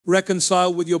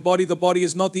reconcile with your body. The body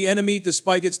is not the enemy,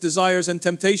 despite its desires and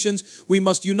temptations. We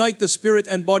must unite the spirit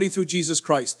and body through Jesus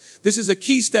Christ. This is a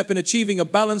key step in achieving a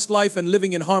balanced life and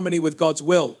living in harmony with God's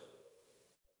will.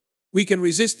 We can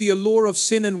resist the allure of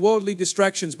sin and worldly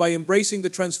distractions by embracing the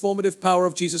transformative power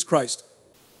of Jesus Christ.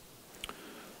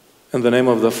 In the name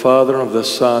of the Father, and of the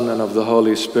Son, and of the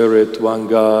Holy Spirit, one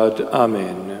God.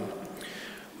 Amen.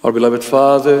 Our beloved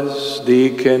fathers,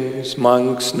 deacons,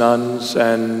 monks, nuns,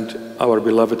 and our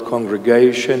beloved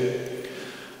congregation,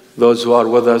 those who are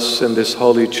with us in this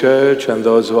holy church and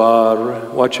those who are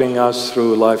watching us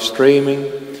through live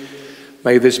streaming,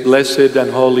 may this blessed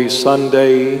and holy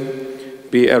Sunday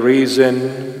be a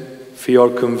reason for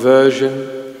your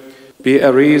conversion, be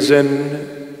a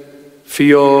reason for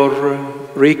your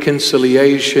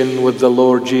reconciliation with the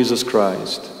Lord Jesus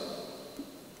Christ.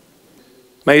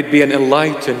 May it be an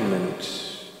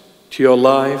enlightenment to your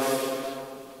life,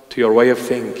 to your way of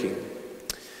thinking.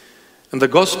 In the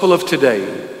Gospel of today,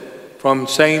 from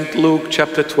St. Luke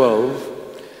chapter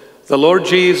 12, the Lord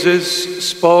Jesus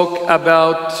spoke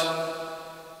about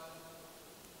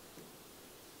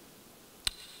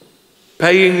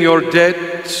paying your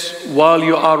debt while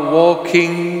you are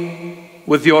walking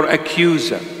with your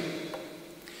accuser.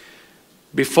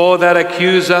 Before that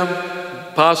accuser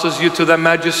passes you to the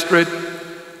magistrate,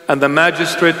 and the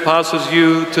magistrate passes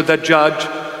you to the judge,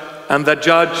 and the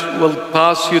judge will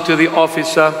pass you to the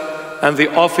officer, and the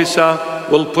officer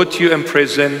will put you in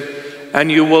prison,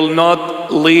 and you will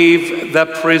not leave the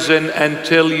prison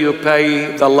until you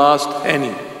pay the last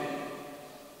penny.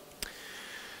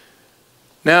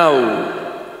 Now,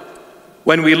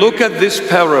 when we look at this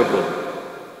parable,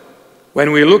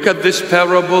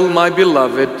 my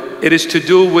beloved, it is to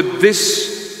do with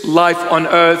this life on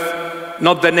earth,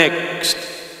 not the next.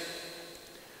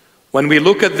 When we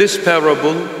look at this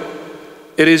parable,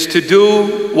 it is to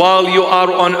do while you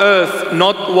are on earth,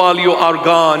 not while you are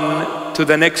gone to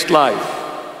the next life.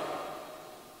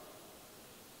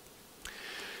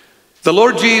 The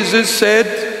Lord Jesus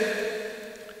said,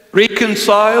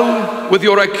 reconcile with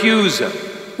your accuser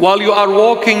while you are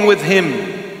walking with him.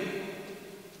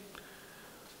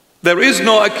 There is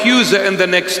no accuser in the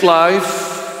next life,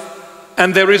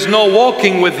 and there is no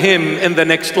walking with him in the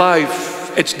next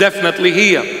life. It's definitely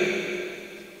here.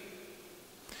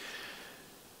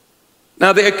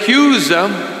 Now, the accuser,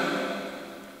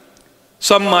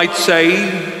 some might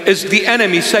say, is the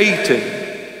enemy, Satan.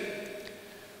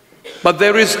 But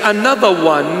there is another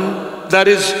one that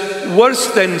is worse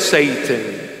than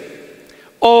Satan,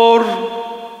 or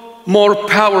more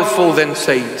powerful than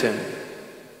Satan.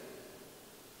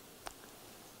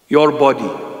 Your body,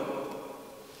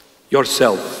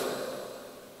 yourself.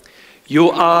 You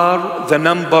are the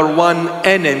number one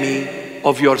enemy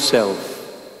of yourself.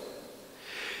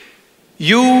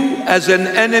 You, as an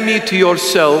enemy to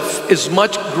yourself, is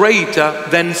much greater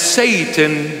than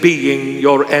Satan being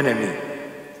your enemy.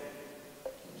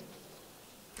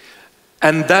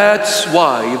 And that's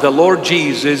why the Lord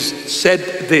Jesus said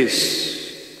this.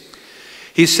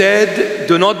 He said,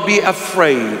 do not be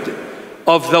afraid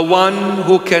of the one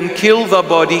who can kill the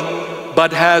body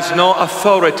but has no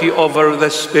authority over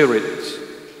the spirit.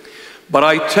 But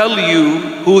I tell you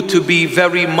who to be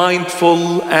very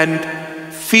mindful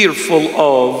and fearful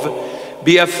of.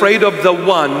 Be afraid of the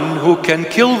one who can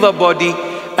kill the body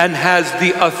and has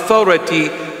the authority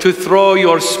to throw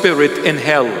your spirit in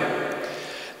hell.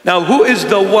 Now, who is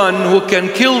the one who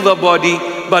can kill the body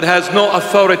but has no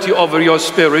authority over your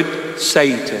spirit?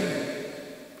 Satan.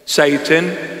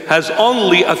 Satan has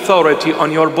only authority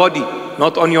on your body,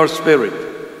 not on your spirit.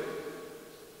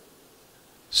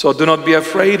 So do not be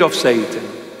afraid of Satan.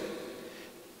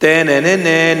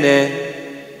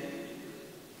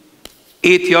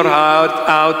 Eat your heart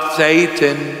out,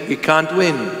 Satan. You can't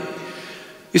win.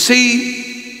 You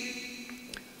see,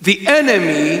 the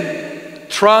enemy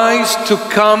tries to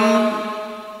come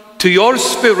to your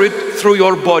spirit through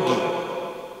your body.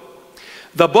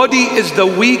 The body is the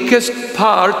weakest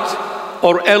part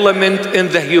or element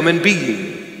in the human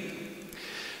being.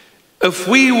 If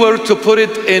we were to put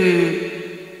it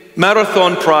in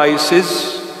marathon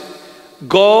prices,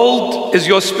 gold is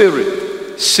your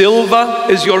spirit, silver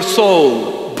is your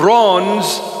soul,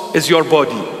 bronze is your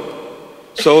body.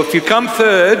 So if you come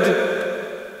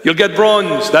third, you'll get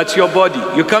bronze, that's your body.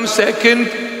 You come second,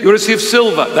 you receive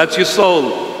silver, that's your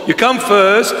soul. You come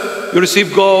first, you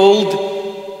receive gold,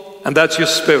 and that's your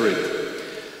spirit.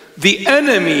 The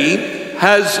enemy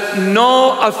has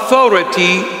no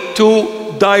authority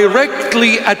to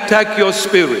directly attack your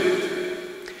spirit.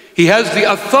 He has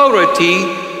the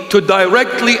authority to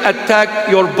directly attack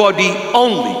your body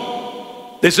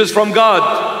only. This is from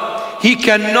God. He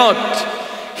cannot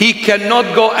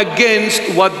go against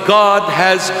what God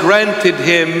has granted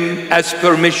him as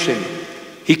permission.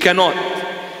 He cannot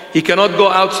go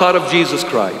outside of Jesus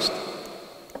Christ.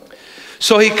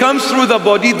 So he comes through the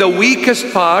body, the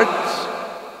weakest part,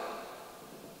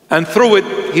 and through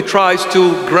it he tries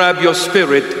to grab your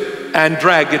spirit and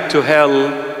drag it to hell,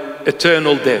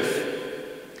 eternal death.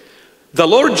 The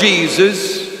Lord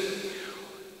Jesus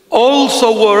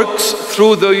also works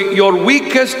through your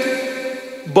weakest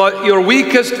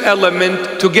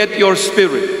element to get your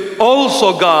spirit.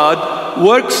 Also God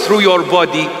works through your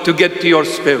body to get to your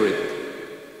spirit.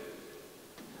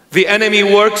 The enemy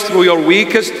works through your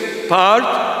weakest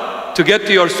part to get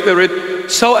to your spirit,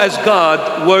 so as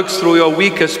God works through your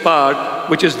weakest part,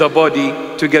 which is the body,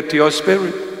 to get to your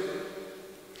spirit.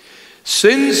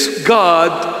 Since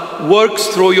God works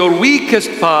through your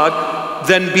weakest part,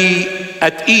 then be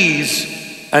at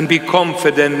ease and be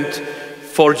confident,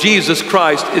 for Jesus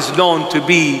Christ is known to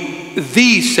be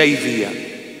the Savior.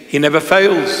 He never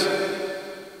fails.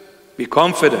 Be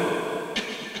confident.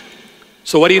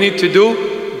 So what do you need to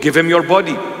do? Give him your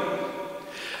body.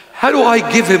 How do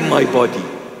I give him my body?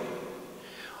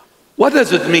 What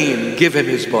does it mean, give him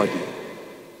his body?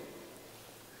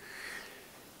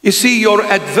 You see, your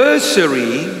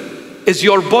adversary is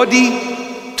your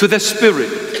body to the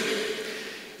spirit.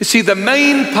 You see, the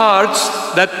main parts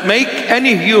that make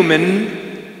any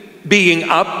human being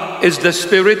up is the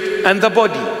spirit and the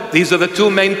body. These are the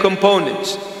two main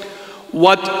components.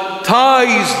 What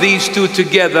ties these two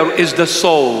together is the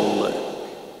soul.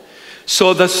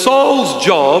 So the soul's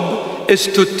job is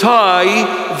to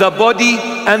tie the body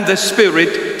and the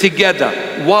spirit together.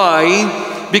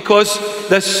 Why? Because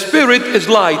the spirit is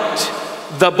light,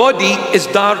 the body is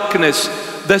darkness.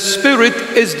 The spirit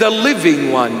is the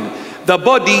living one, the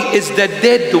body is the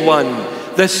dead one.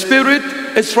 The spirit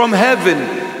is from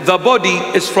heaven, the body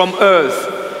is from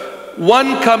earth.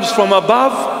 One comes from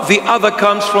above, the other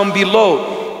comes from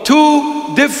below.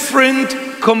 Two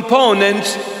different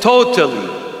components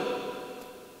totally.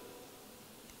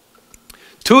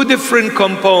 Two different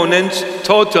components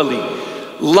totally.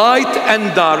 Light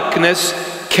and darkness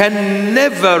can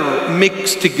never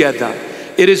mix together.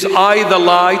 It is either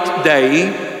light,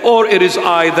 day, or it is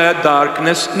either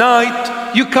darkness,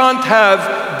 night. You can't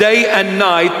have day and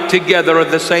night together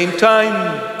at the same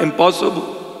time.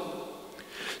 Impossible.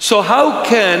 So how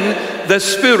can the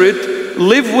spirit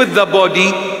live with the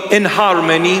body in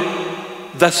harmony?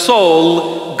 The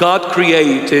soul God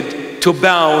created to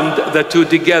bound the two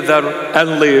together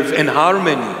and live in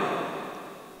harmony.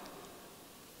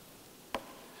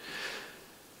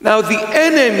 Now the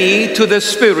enemy to the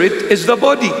spirit is the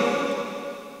body.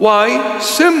 Why?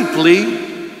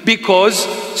 Simply because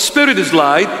spirit is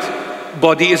light,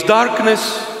 body is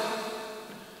darkness.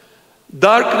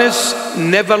 Darkness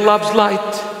never loves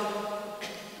light.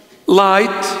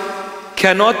 Light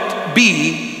cannot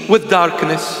be with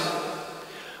darkness.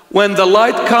 When the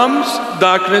light comes,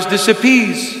 darkness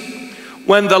disappears.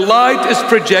 When the light is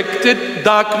projected,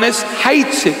 darkness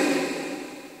hates it.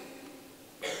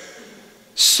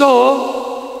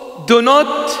 So, do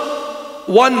not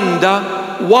wonder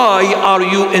why are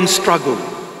you in struggle.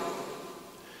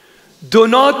 Do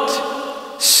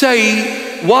not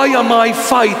say, why am I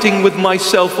fighting with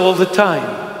myself all the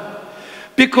time?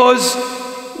 Because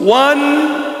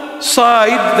one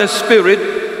side, the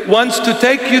spirit, wants to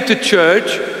take you to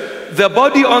church. The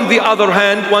body, on the other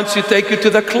hand, wants to take you to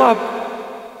the club.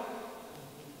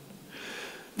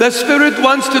 The spirit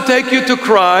wants to take you to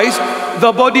Christ.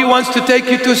 The body wants to take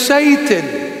you to Satan.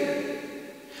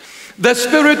 The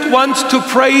spirit wants to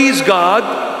praise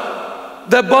God.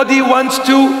 The body wants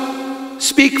to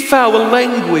speak foul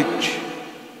language.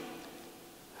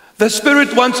 The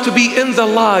spirit wants to be in the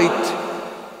light.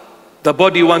 The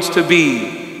body wants to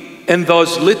be in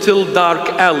those little dark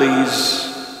alleys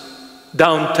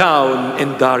downtown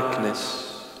in darkness.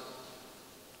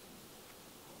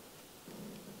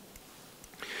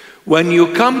 When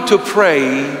you come to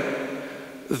pray,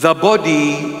 the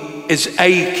body is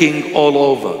aching all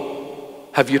over.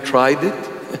 Have you tried it?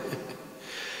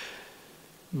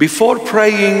 Before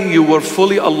praying, you were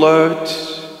fully alert,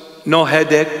 no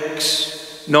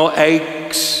headaches, no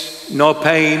aches, no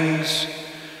pains.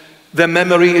 The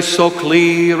memory is so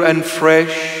clear and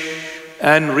fresh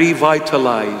and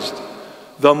revitalized.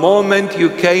 The moment you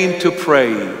came to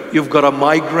pray, you've got a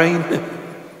migraine.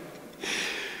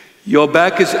 Your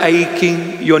back is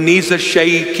aching, your knees are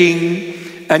shaking,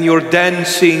 and you're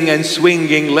dancing and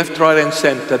swinging left, right, and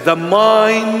center. The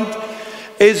mind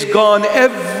is gone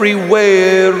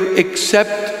everywhere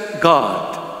except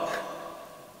God.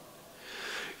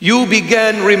 You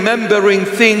began remembering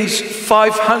things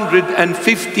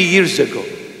 550 years ago.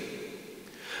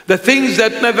 The things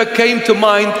that never came to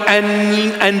mind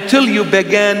until you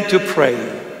began to pray.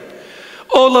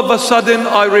 All of a sudden,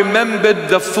 I remembered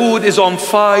the food is on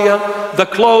fire, the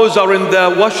clothes are in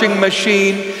the washing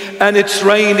machine, and it's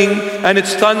raining, and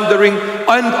it's thundering,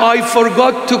 and I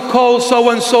forgot to call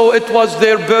so-and-so, it was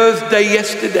their birthday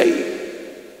yesterday.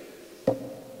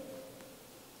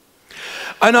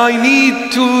 And I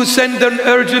need to send an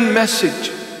urgent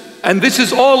message. And this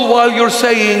is all while you're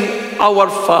saying, Our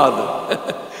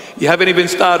Father. You haven't even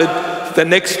started the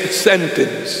next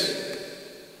sentence.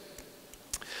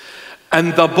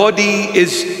 And the body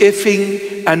is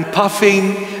iffing and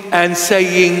puffing and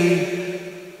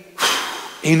saying,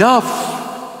 enough.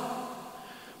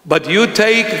 But you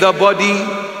take the body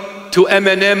to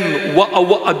Emmanuel,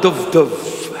 wa'a duf duf.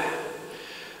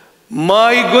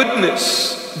 My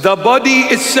goodness, the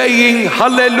body is saying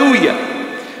hallelujah.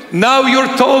 Now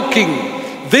you're talking.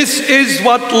 This is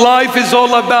what life is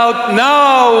all about.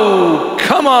 Now,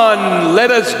 come on,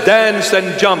 let us dance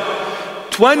and jump.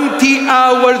 20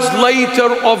 hours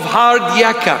later of hard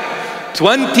yakka,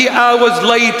 20 hours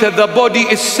later the body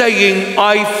is saying,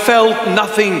 I felt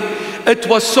nothing. It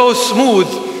was so smooth,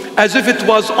 as if it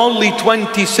was only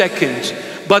 20 seconds.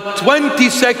 But 20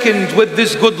 seconds with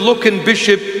this good-looking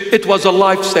bishop, it was a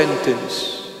life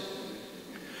sentence.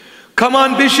 Come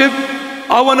on, bishop,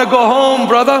 I want to go home,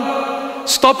 brother.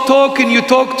 Stop talking, you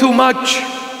talk too much.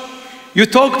 You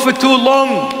talked for too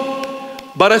long.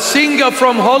 But a singer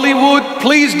from Hollywood,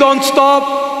 please don't stop.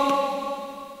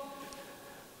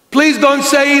 Please don't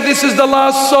say this is the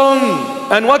last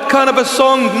song. And what kind of a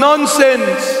song?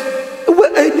 Nonsense.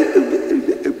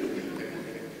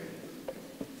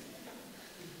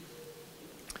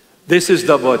 This is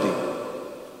the body.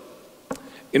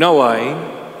 You know why?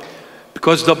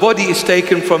 Because the body is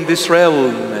taken from this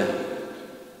realm,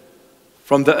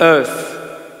 from the earth.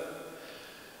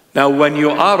 Now when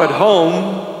you are at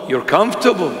home, you're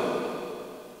comfortable.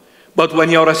 But when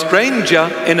you're a stranger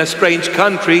in a strange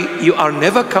country, you are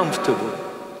never comfortable.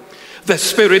 The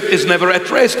spirit is never at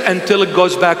rest until it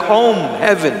goes back home,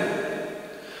 heaven.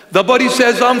 The body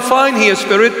says, I'm fine here,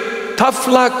 spirit. Tough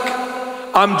luck.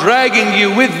 I'm dragging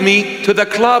you with me to the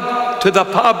club, to the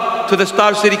pub, to the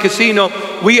Star City Casino.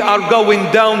 We are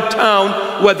going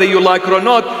downtown, whether you like it or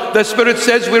not. The spirit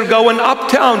says we're going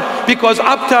uptown, because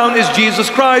uptown is Jesus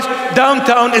Christ,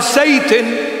 downtown is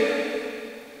Satan.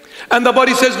 And the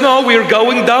body says, no, we're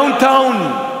going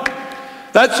downtown.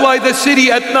 That's why the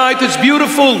city at night is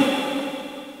beautiful.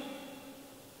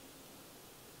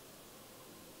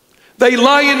 They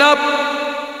line up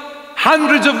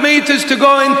hundreds of meters to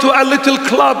go into a little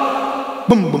club.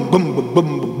 Boom, boom, boom, boom,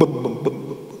 boom, boom, boom, boom,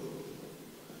 boom.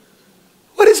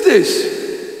 What is this?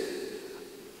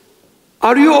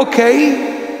 Are you okay?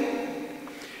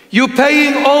 You're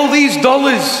paying all these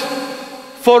dollars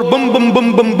for boom, boom,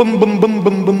 boom, boom, boom, boom, boom, boom,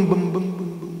 boom, boom, boom,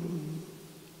 boom.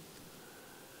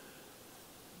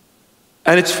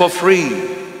 And it's for free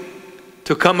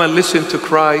to come and listen to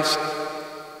Christ.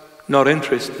 Not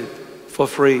interested. For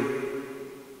free.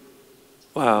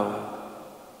 Wow.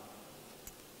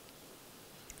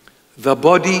 The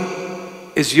body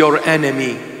is your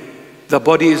enemy. The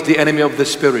body is the enemy of the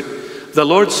spirit. The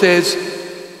Lord says,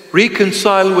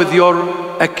 reconcile with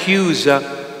your accuser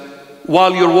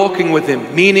while you're walking with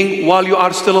him, meaning while you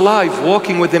are still alive.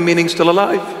 Walking with him meaning still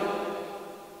alive.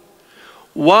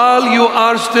 While you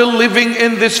are still living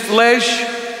in this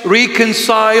flesh,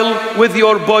 reconcile with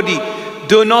your body.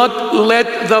 Do not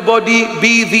let the body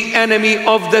be the enemy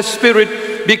of the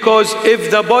spirit, because if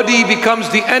the body becomes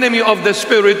the enemy of the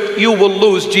spirit, you will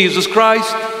lose Jesus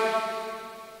Christ.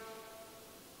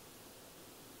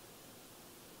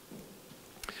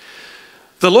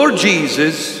 The Lord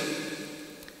Jesus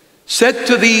said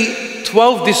to the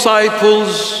 12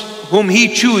 disciples whom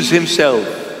he chose himself,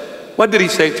 what did he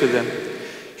say to them?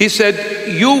 He said,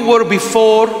 you were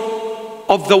before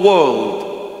of the world.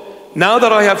 Now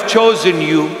that I have chosen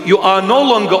you, you are no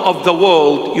longer of the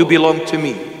world, you belong to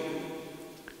me.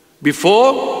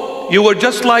 Before, you were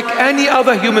just like any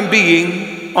other human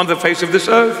being on the face of this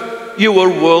earth. You were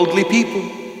worldly people.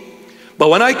 But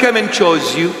when I came and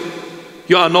chose you,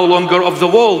 you are no longer of the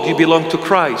world, you belong to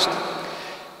Christ.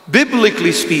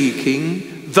 Biblically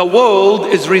speaking, the world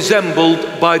is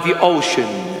resembled by the ocean.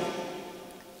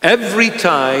 Every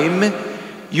time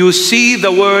you see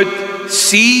the word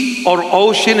sea or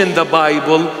ocean in the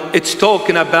Bible, it's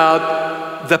talking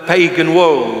about the pagan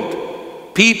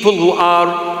world. People who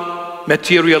are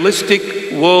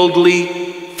materialistic, worldly,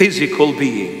 physical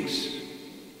beings.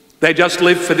 They just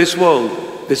live for this world.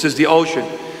 This is the ocean.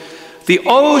 The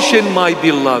ocean, my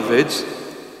beloveds,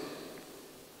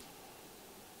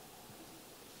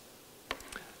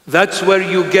 that's where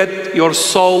you get your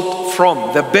salt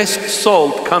from. The best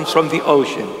salt comes from the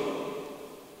ocean.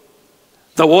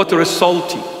 The water is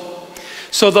salty.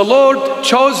 So the Lord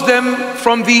chose them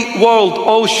from the world,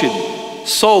 ocean,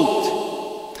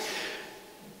 salt.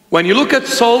 When you look at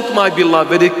salt, my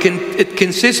beloved, it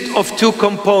consists of two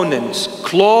components,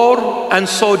 chlor and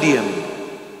sodium.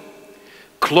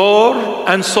 Chlor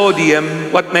and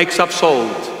sodium, what makes up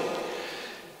salt?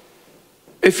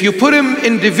 If you put them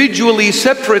individually,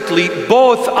 separately,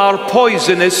 both are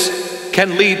poisonous,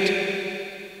 can lead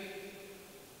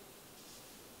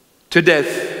to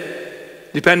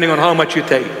death, depending on how much you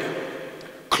take.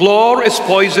 Chlor is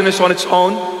poisonous on its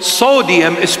own,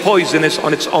 sodium is poisonous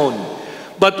on its own.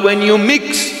 But when you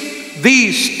mix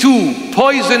these two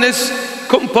poisonous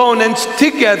components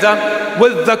together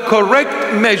with the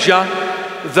correct measure,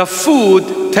 the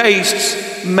food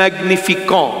tastes magnificent.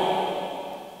 Oh,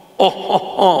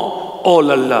 oh, oh, oh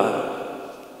la la.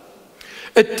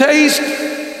 It tastes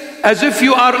as if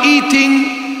you are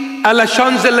eating à la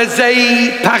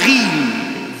Champs-Élysées, Paris.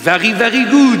 Very, very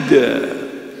good.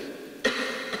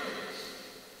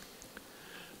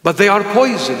 But they are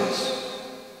poisonous.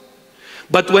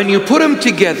 But when you put them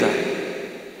together,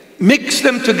 mix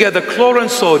them together, chlor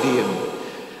and sodium,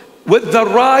 with the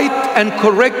right and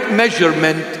correct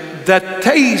measurement, that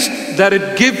taste that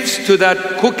it gives to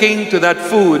that cooking, to that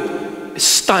food, is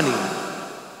stunning.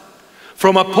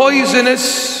 From a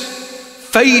poisonous,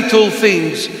 fatal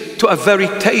things to a very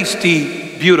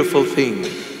tasty, beautiful thing.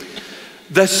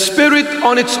 The spirit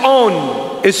on its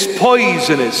own is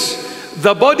poisonous.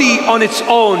 The body on its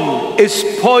own is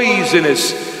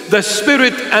poisonous. The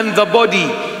spirit and the body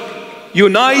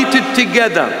united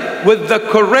together with the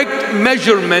correct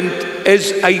measurement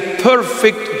is a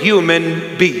perfect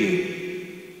human being.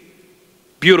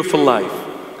 Beautiful life,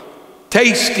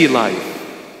 tasty life.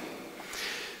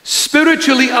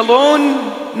 Spiritually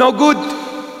alone, no good.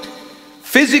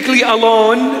 Physically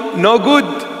alone, no good.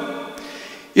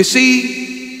 You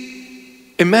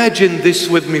see, imagine this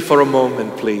with me for a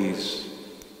moment, please.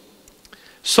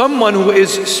 Someone who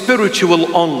is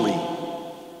spiritual only,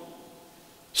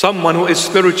 someone who is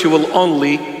spiritual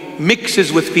only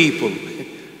mixes with people.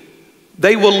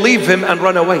 They will leave him and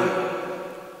run away.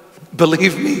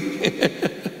 Believe me.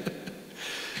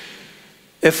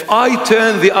 If I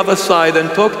turn the other side and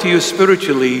talk to you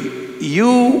spiritually,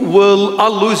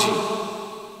 I'll lose you.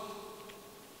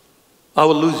 I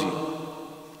will lose you.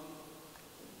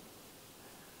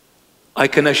 I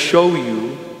can assure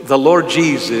you the Lord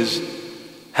Jesus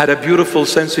had a beautiful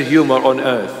sense of humor on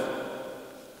earth.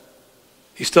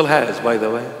 He still has, by the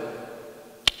way.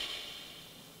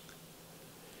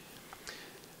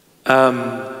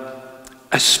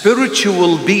 A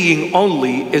spiritual being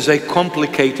only is a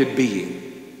complicated being.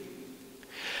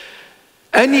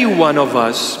 Any one of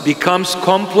us becomes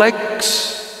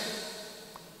complex,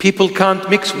 people can't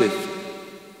mix with.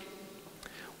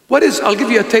 I'll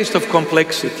give you a taste of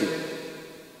complexity.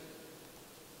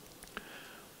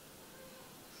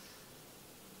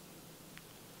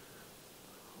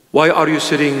 Why are you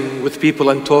sitting with people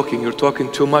and talking? You're talking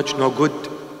too much, no good.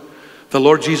 The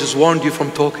Lord Jesus warned you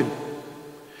from talking.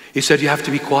 He said you have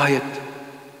to be quiet.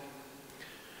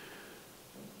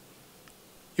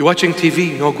 You're watching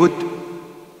TV, no good.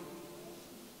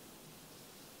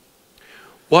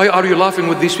 Why are you laughing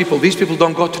with these people? These people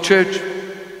don't go to church.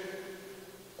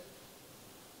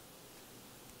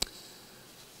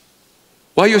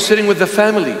 Why are you sitting with the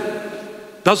family?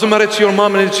 Doesn't matter it's your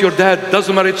mom and it's your dad.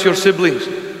 Doesn't matter it's your siblings.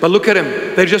 But look at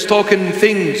them, they're just talking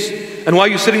things. And why are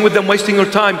you sitting with them wasting your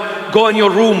time? Go in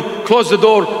your room, close the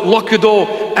door, lock your door,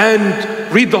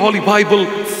 and read the Holy Bible.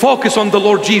 Focus on the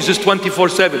Lord Jesus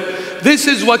 24/7. This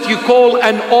is what you call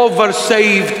an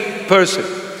oversaved person.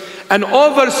 An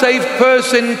oversaved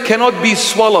person cannot be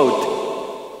swallowed.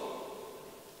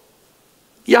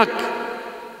 Yuck.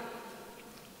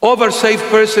 Oversaved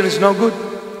person is no good.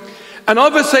 An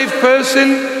oversaved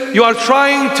person, you are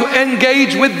trying to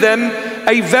engage with them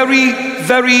a very,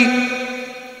 very,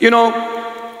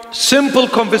 simple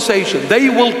conversation. They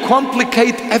will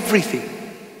complicate everything.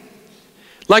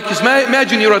 Like,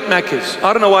 imagine you're at Macca's.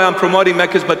 I don't know why I'm promoting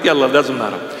Macca's, but yallah, doesn't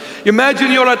matter.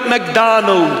 Imagine you're at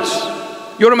McDonald's.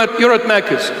 You're at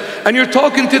Macca's, and you're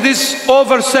talking to this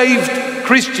oversaved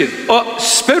Christian, or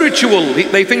spiritual.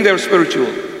 They think they're spiritual.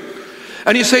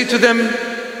 And you say to them,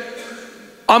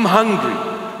 I'm hungry.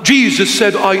 Jesus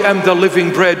said, I am the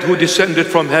living bread who descended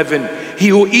from heaven. He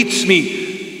who eats me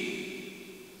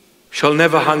shall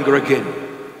never hunger again.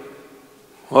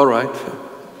 All right.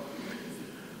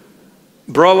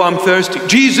 Bro, I'm thirsty.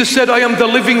 Jesus said, I am the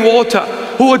living water.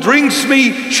 Who drinks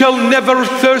me shall never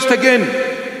thirst again.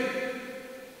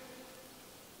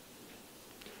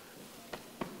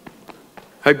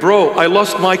 Hey bro, I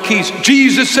lost my keys.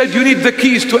 Jesus said you need the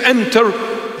keys to enter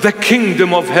the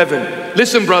kingdom of heaven.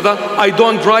 Listen brother, I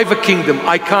don't drive a kingdom.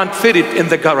 I can't fit it in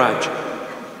the garage.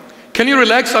 Can you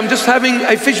relax? I'm just having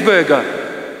a fish burger.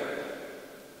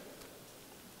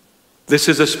 This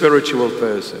is a spiritual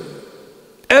person.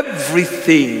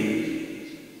 Everything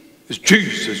is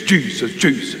Jesus, Jesus,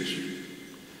 Jesus.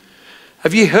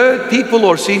 Have you heard people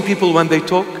or seen people when they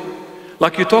talk?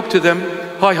 Like you talk to them,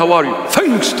 hi, how are you?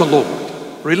 Thanks the Lord.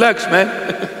 Relax, man.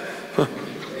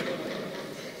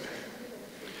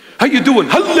 How you doing?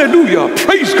 Hallelujah.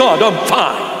 Praise God, I'm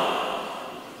fine.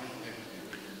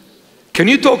 Can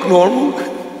you talk normal?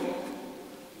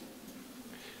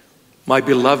 My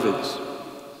beloveds,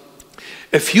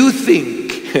 if you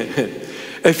think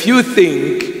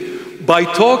by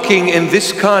talking in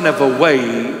this kind of a way,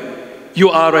 you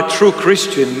are a true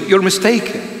Christian, you're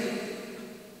mistaken.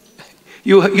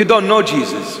 You don't know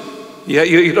Jesus.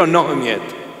 You don't know him yet.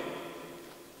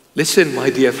 Listen, my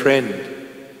dear friend.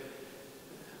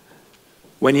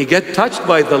 When you get touched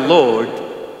by the Lord,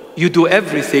 you do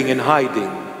everything in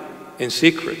hiding, in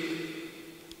secret.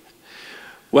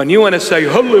 When you want to say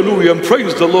hallelujah and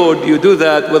praise the Lord, you do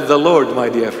that with the Lord, my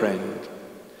dear friend.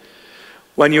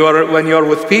 When you're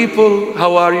with people,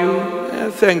 how are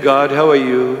you? Thank God, how are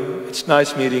you? It's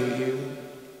nice meeting you.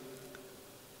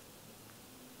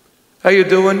 How you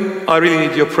doing? I really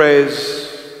need your prayers.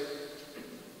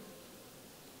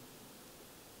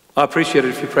 I appreciate it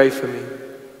if you pray for me.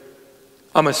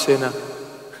 I'm a sinner.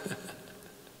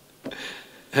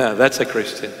 Yeah, that's a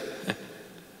Christian.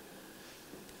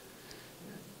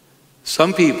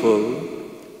 Some people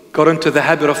got into the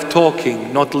habit of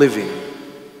talking, not living.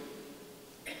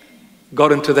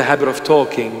 Got into the habit of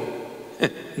talking,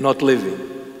 not living.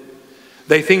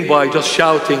 They think by just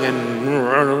shouting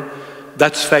and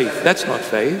that's faith. That's not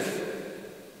faith.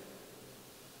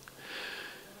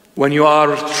 When you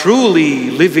are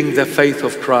truly living the faith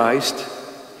of Christ,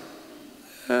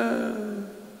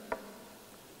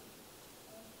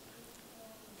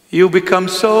 you become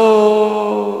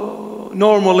so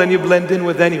normal and you blend in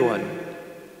with anyone.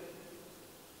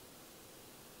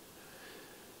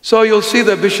 So you'll see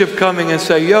the bishop coming and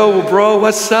say, yo bro,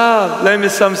 what's up? Lend me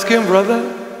some skin,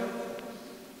 brother.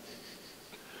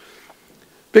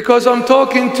 Because I'm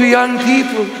talking to young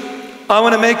people. I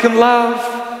want to make them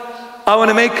laugh. I want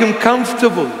to make them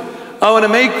comfortable. I want to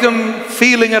make them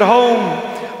feeling at home.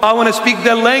 I want to speak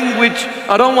their language.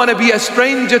 I don't want to be a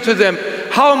stranger to them.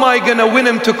 How am I going to win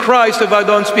them to Christ if I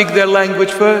don't speak their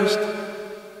language first?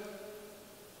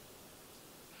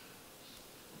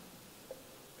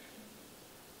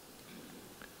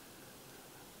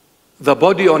 The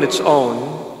body on its own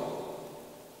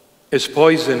is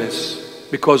poisonous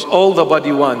because all the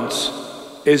body wants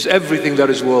is everything that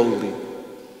is worldly.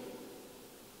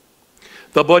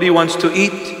 The body wants to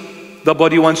eat, the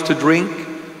body wants to drink,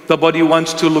 the body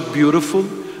wants to look beautiful,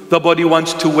 the body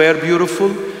wants to wear beautiful,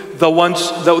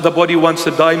 the body wants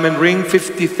a diamond ring,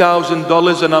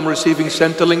 $50,000, and I'm receiving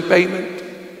Centrelink payment.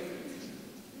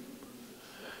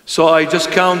 So I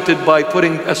just counted by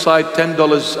putting aside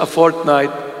 $10 a fortnight.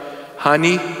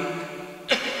 Honey,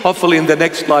 hopefully in the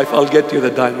next life I'll get you the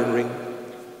diamond ring.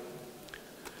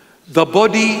 The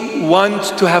body wants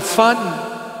to have fun.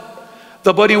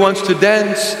 The body wants to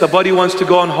dance. The body wants to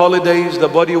go on holidays. The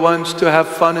body wants to have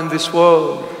fun in this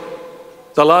world.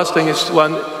 The last thing is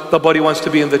the body wants to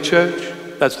be in the church.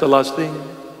 That's the last thing.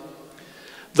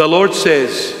 The Lord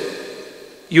says,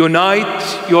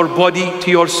 unite your body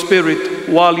to your spirit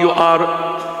while you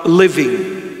are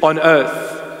living on earth.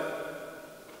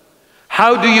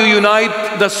 How do you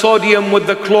unite the sodium with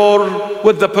the chlor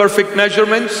with the perfect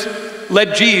measurements?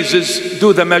 Let Jesus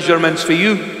do the measurements for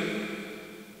you.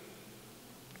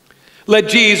 Let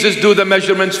Jesus do the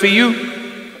measurements for you.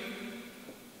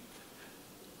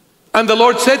 And the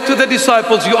Lord said to the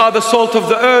disciples, you are the salt of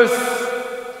the earth.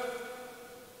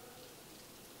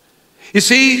 You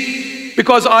see,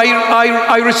 because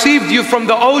I received you from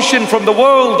the ocean, from the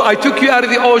world. I took you out of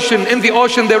the ocean. In the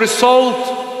ocean there is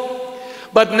salt.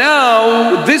 But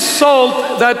now this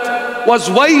salt that was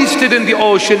wasted in the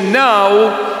ocean,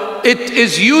 now it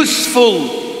is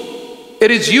useful.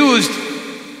 It is used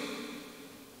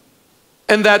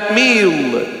in that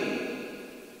meal.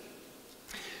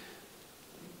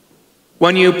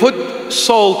 When you put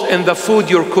salt in the food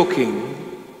you're cooking,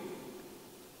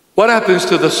 what happens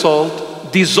to the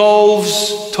salt?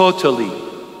 Dissolves totally.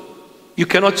 You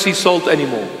cannot see salt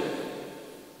anymore.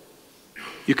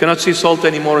 You cannot see salt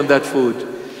anymore in that food.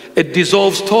 It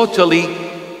dissolves totally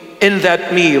in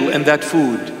that meal, in that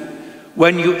food.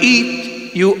 When you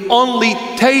eat, you only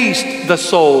taste the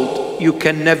salt. You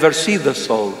can never see the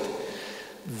salt.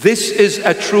 This is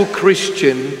a true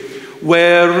Christian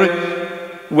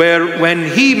where when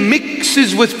he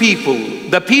mixes with people,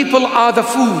 the people are the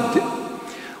food.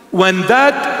 When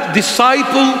that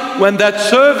disciple, when that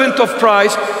servant of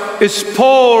Christ is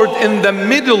poured in the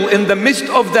middle, in the midst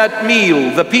of that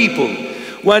meal, the people,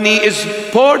 when he is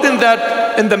poured in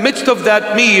the midst of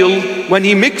that meal, when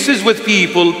he mixes with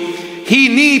people, he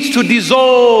needs to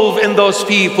dissolve in those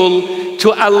people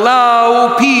to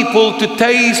allow people to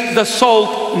taste the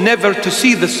salt, never to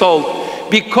see the salt.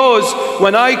 Because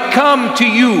when I come to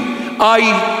you, I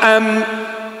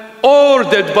am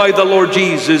ordered by the Lord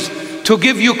Jesus to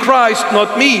give you Christ,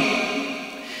 not me.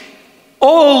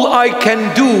 All I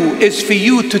can do is for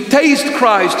you to taste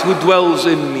Christ who dwells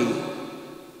in me.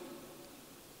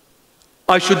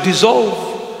 I should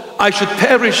dissolve, I should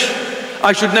perish,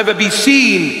 I should never be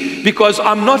seen, because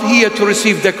I'm not here to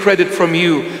receive the credit from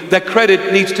you. The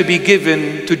credit needs to be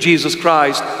given to Jesus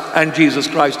Christ and Jesus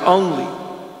Christ only.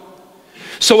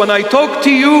 So when I talk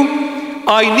to you,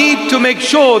 I need to make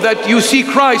sure that you see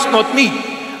Christ, not me.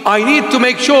 I need to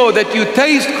make sure that you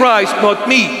taste Christ, not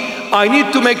me. I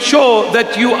need to make sure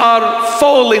that you are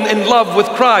falling in love with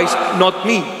Christ, not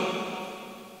me.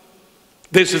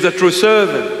 This is a true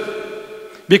servant,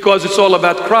 because it's all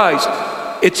about Christ.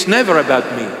 It's never about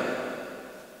me.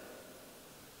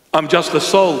 I'm just the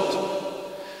salt.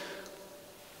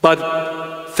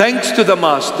 But thanks to the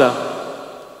Master,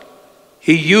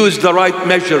 he used the right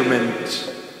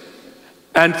measurement,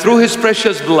 and through his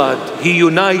precious blood, he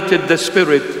united the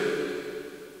spirit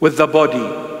with the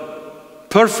body.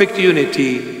 Perfect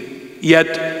unity,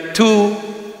 yet two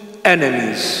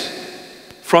enemies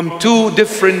from two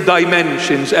different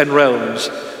dimensions and realms.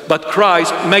 But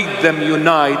Christ made them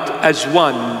unite as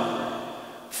one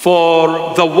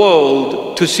for the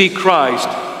world to see Christ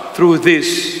through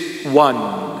this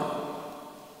one.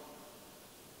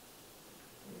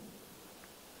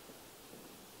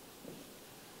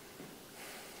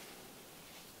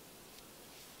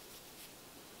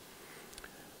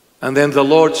 And then the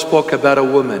Lord spoke about a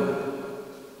woman.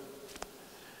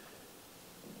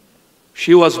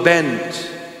 She was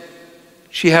bent.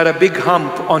 She had a big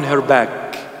hump on her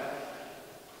back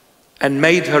and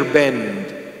made her bend.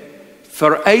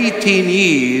 For 18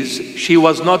 years, she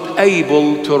was not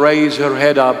able to raise her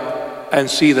head up and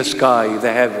see the sky,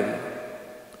 the heaven.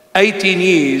 18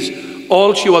 years,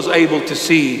 all she was able to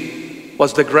see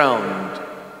was the ground.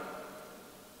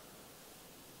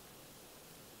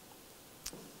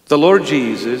 The Lord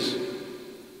Jesus,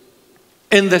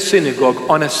 in the synagogue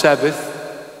on a Sabbath,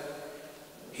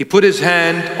 he put his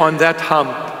hand on that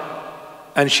hump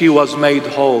and she was made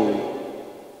whole.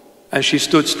 And she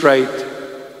stood straight,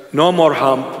 no more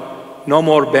hump, no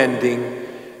more bending.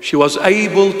 She was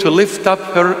able to lift up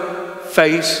her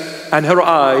face and her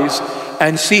eyes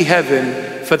and see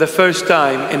heaven for the first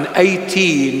time in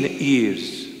 18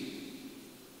 years.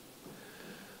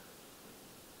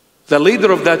 The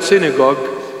leader of that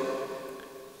synagogue,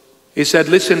 he said,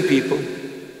 listen people,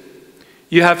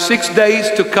 you have 6 days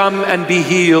to come and be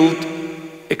healed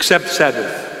except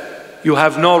Sabbath. You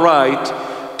have no right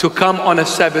to come on a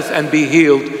Sabbath and be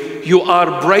healed. You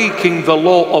are breaking the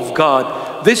law of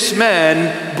God. This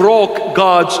man broke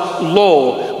God's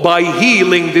law by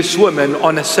healing this woman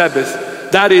on a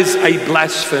Sabbath. That is a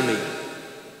blasphemy.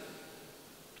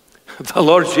 The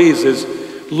Lord Jesus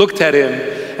looked at him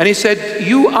and he said,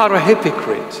 you are a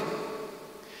hypocrite.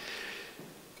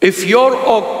 If your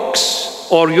ox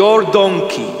or your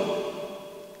donkey,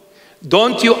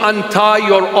 don't you untie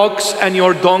your ox and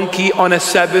your donkey on a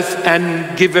Sabbath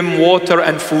and give him water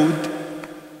and food?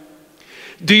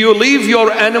 Do you leave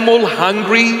your animal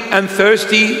hungry and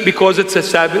thirsty because it's a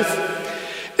Sabbath?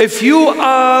 If you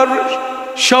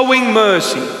are showing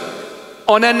mercy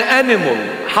on an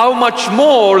animal, how much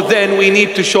more then we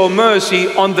need to show mercy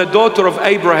on the daughter of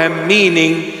Abraham,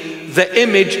 meaning the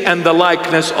image and the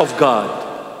likeness of God.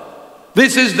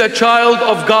 This is the child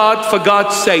of God for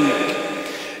God's sake.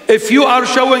 If you are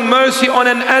showing mercy on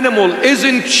an animal,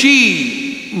 isn't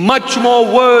she much more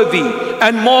worthy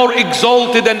and more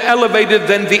exalted and elevated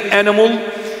than the animal?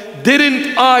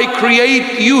 Didn't I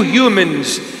create you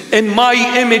humans in my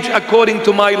image according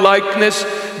to my likeness?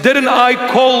 Didn't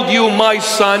I call you my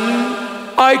son?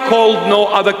 I called no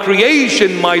other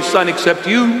creation my son except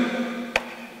you.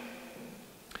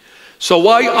 So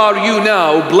why are you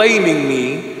now blaming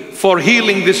me for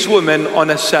healing this woman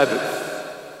on a Sabbath?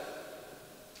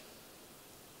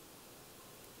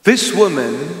 This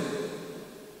woman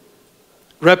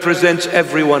represents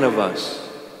every one of us.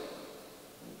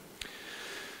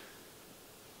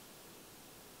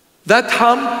 That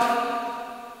hump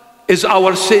is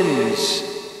our sins.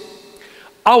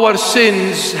 Our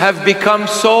sins have become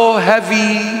so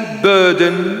heavy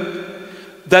burden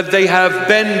that they have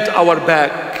bent our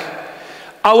back.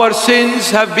 Our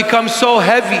sins have become so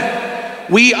heavy,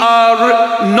 we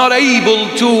are not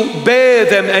able to bear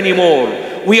them anymore.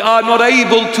 We are not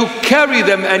able to carry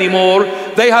them anymore.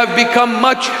 They have become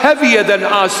much heavier than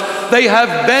us. They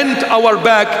have bent our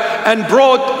back and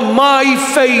brought my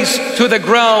face to the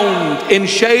ground in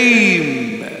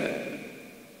shame.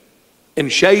 In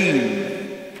shame.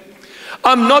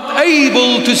 I'm not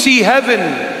able to see heaven.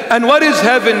 And what is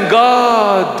heaven?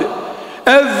 God.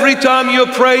 Every time you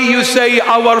pray, you say,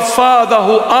 "Our Father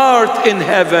who art in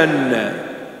heaven."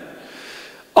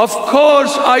 Of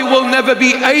course, I will never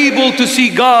be able to see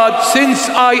God since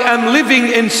I am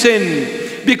living in sin,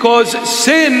 because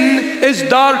sin is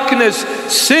darkness.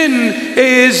 Sin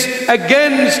is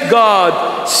against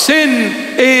God. Sin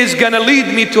is gonna lead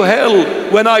me to hell.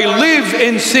 When I live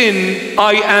in sin,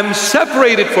 I am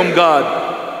separated from God.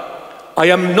 I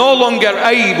am no longer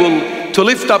able to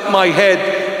lift up my head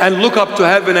and look up to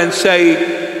heaven and say,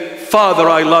 "Father,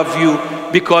 I love you,"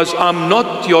 because I'm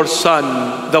not your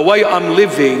son. The way I'm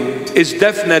living is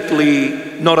definitely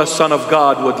not a son of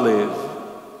God would live.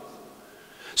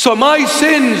 So my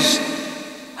sins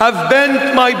have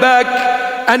bent my back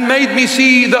and made me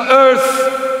see the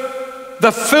earth,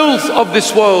 the filth of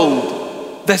this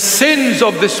world, the sins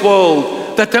of this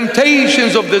world, the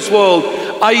temptations of this world.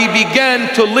 I began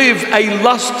to live a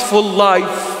lustful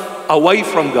life away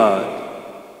from God.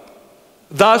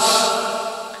 Thus,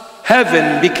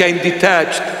 heaven became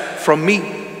detached from me.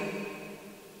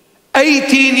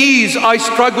 18 years I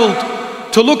struggled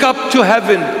to look up to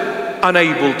heaven,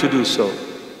 unable to do so.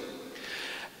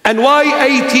 And why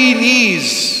 18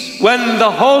 years? When the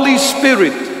Holy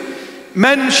Spirit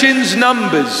mentions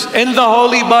numbers in the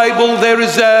Holy Bible, there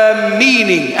is a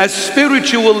meaning, a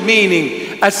spiritual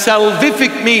meaning, a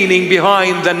salvific meaning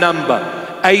behind the number.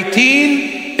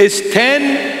 18 is 10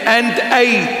 and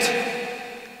 8.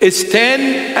 Is 10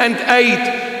 and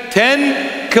 8.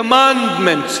 10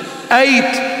 commandments,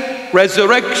 8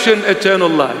 resurrection, eternal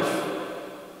life.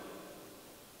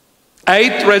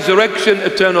 8 resurrection,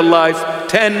 eternal life,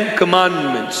 10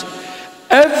 commandments.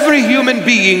 Every human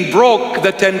being broke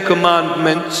the 10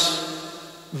 commandments,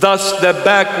 thus the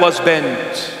back was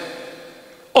bent.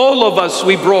 All of us,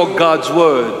 we broke God's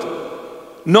word.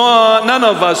 No, none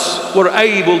of us were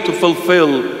able to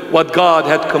fulfill what God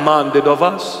had commanded of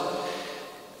us.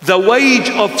 The wage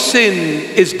of sin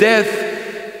is death.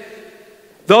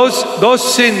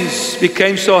 Those sins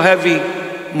became so heavy,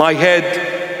 my head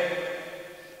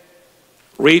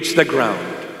reached the ground.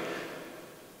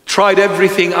 Tried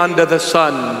everything under the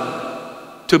sun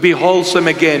to be wholesome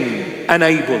again,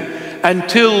 unable,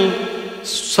 until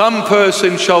some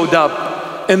person showed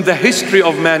up in the history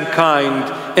of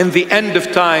mankind in the end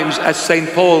of times, as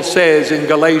St. Paul says in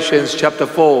Galatians chapter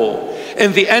 4.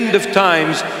 In the end of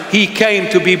times, he came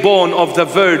to be born of the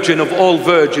Virgin of all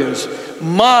virgins,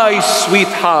 my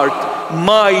sweetheart,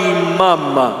 my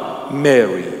mama,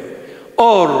 Mary.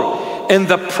 Or in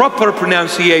the proper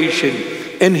pronunciation,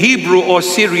 in Hebrew or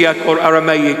Syriac or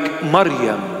Aramaic,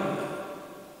 Maryam.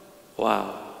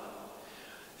 Wow.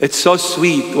 It's so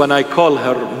sweet when I call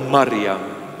her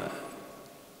Maryam.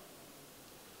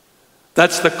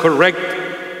 That's the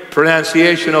correct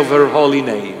pronunciation of her holy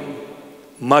name,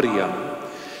 Maryam.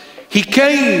 He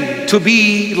came to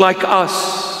be like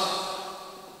us.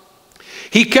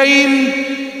 He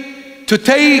came to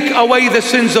take away the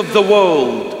sins of the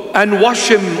world and wash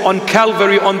him on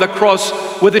Calvary on the cross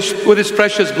with his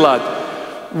precious blood.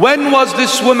 When was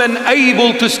this woman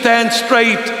able to stand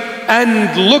straight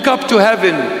and look up to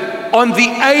heaven? On the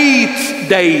 8th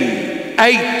day.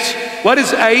 8. What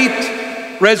is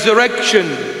 8? Resurrection,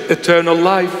 eternal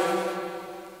life.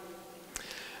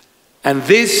 And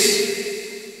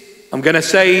this, I'm going to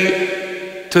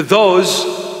say to those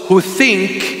who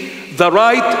think the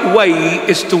right way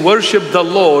is to worship the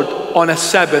Lord on a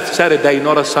Sabbath, Saturday,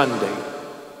 not a Sunday.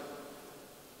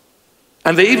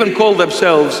 And they even call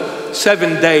themselves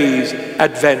 7 Days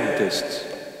Adventists.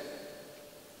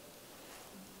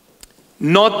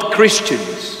 Not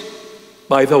Christians,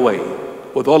 by the way.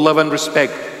 With all love and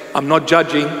respect, I'm not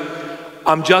judging.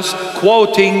 I'm just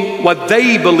quoting what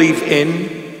they believe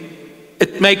in.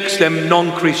 It makes them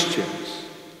non-Christians.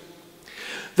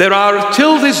 There are,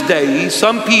 till this day,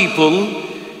 some people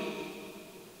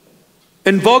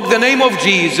invoke the name of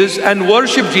Jesus and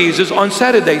worship Jesus on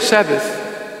Saturday,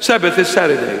 Sabbath. Sabbath is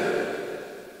Saturday.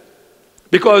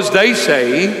 Because they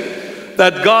say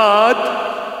that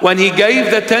God, when He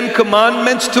gave the 10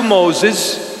 Commandments to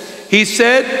Moses, He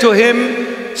said to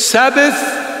him, Sabbath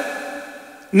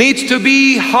needs to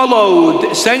be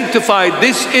hallowed, sanctified.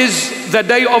 This is the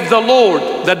day of the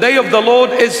Lord. The day of the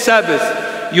Lord is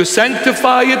Sabbath. You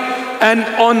sanctify it, and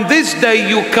on this day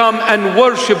you come and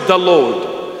worship the Lord.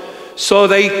 So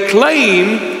they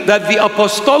claim that the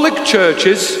apostolic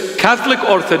churches, Catholic,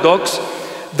 Orthodox,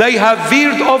 they have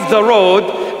veered off the road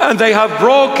and they have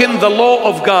broken the law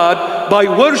of God by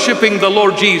worshiping the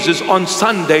Lord Jesus on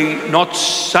Sunday, not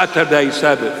Saturday,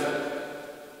 Sabbath.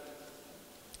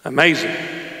 Amazing.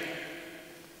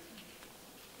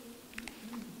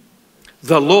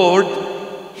 The Lord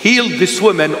healed this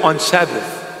woman on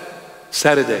Sabbath,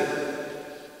 Saturday.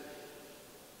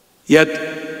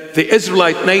 Yet the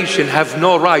Israelite nation have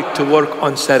no right to work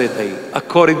on Saturday,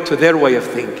 according to their way of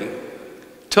thinking.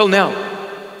 Till now,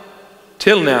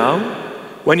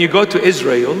 when you go to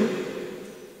Israel,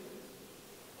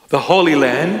 the Holy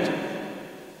Land,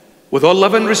 with all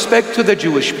love and respect to the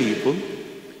Jewish people,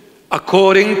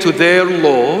 according to their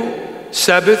law,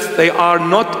 Sabbath, they are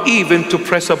not even to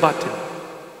press a button.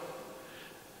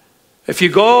 If you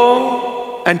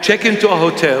go and check into a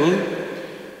hotel,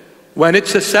 when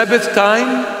it's a Sabbath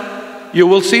time, you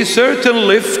will see certain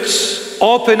lifts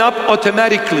open up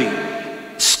automatically,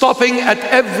 stopping at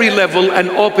every level and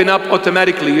open up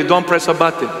automatically. You don't press a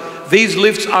button. These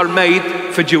lifts are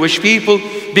made for Jewish people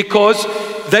because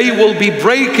they will be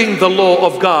breaking the law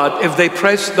of God if they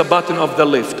press the button of the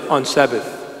lift on Sabbath.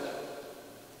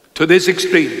 To this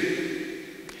extreme.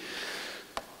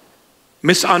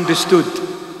 Misunderstood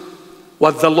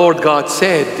what the Lord God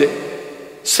said.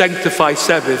 Sanctify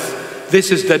Sabbath. This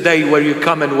is the day where you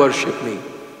come and worship me.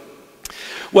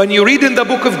 When you read in the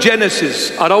book of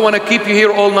Genesis, I don't want to keep you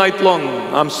here all night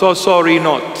long. I'm so sorry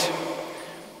not.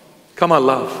 Come on,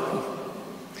 love.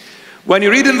 When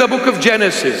you read in the book of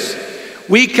Genesis,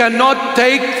 we cannot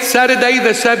take Saturday,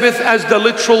 the Sabbath, as the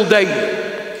literal day.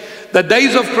 The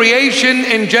days of creation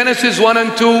in Genesis 1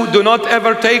 and 2, do not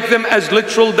ever take them as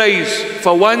literal days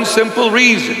for one simple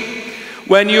reason.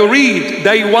 When you read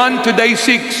day 1 to day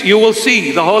 6, you will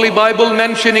see the Holy Bible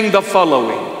mentioning the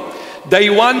following. Day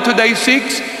 1 to day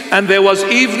 6, and there was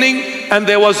evening and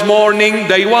there was morning,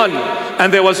 day 1.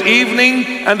 And there was evening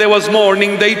and there was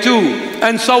morning, day 2.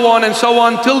 And so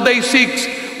on till day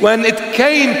 6. When it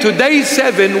came to day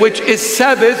 7, which is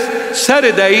Sabbath,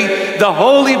 Saturday, the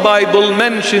Holy Bible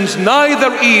mentions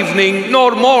neither evening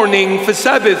nor morning for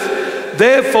Sabbath.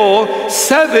 Therefore,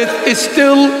 Sabbath is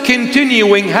still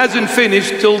continuing, hasn't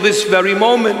finished till this very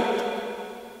moment.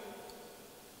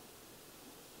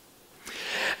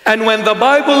 And when the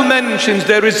Bible mentions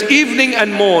there is evening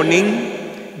and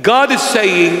morning, God is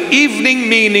saying evening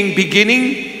meaning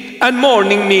beginning and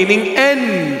morning meaning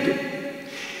end.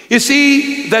 You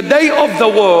see, the day of the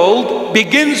world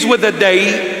begins with the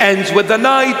day, ends with the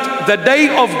night. The day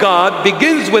of God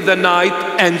begins with the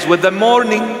night, ends with the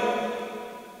morning.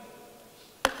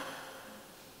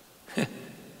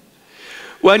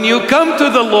 When you come to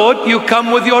the Lord, you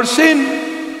come with your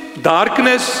sin,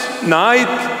 darkness, night,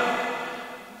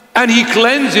 and He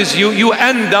cleanses you. You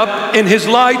end up in His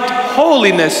light,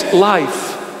 holiness, life.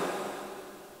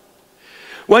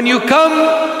 When you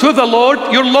come to the Lord,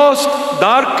 you're lost,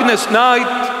 darkness,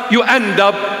 night. You end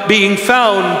up being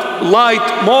found,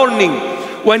 light, morning.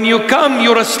 When you come,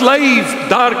 you're a slave,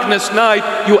 darkness,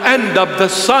 night. You end up the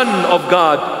Son of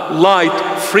God,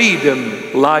 light,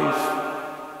 freedom, life.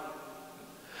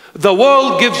 The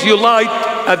world gives you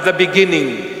light at the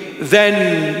beginning,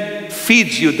 then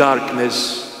feeds you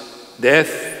darkness, death.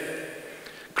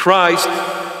 Christ,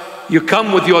 you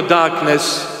come with your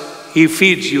darkness, He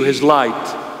feeds you His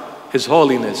light, His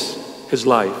holiness, His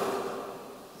life.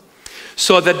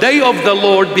 So the day of the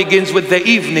Lord begins with the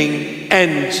evening,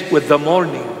 ends with the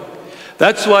morning.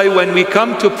 That's why when we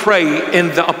come to pray in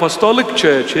the apostolic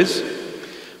churches,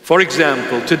 for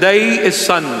example, today is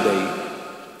Sunday.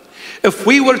 If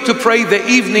we were to pray the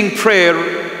evening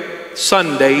prayer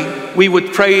Sunday, we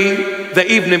would pray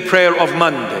the evening prayer of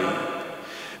Monday.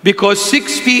 Because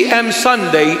 6 p.m.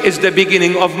 Sunday is the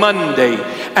beginning of Monday.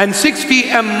 And 6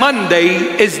 p.m. Monday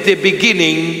is the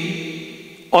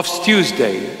beginning of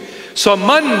Tuesday. So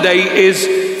Monday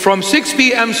is from 6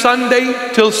 p.m.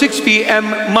 Sunday till 6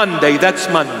 p.m. Monday. That's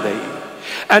Monday.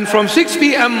 And from 6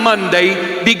 p.m.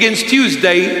 Monday begins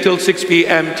Tuesday till 6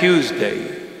 p.m.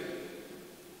 Tuesday.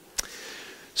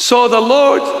 So the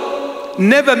Lord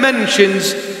never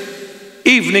mentions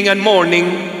evening and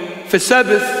morning for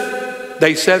Sabbath,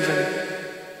 day 7.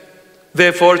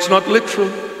 Therefore, it's not literal.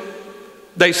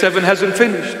 Day 7 hasn't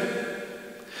finished.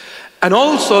 And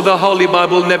also the Holy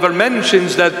Bible never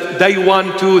mentions that day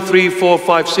 1, 2, 3, 4,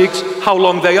 5, 6, how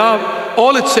long they are.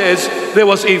 All it says, there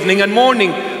was evening and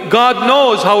morning. God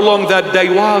knows how long that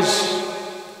day was.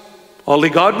 Only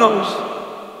God knows.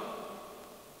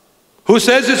 Who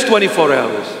says it's 24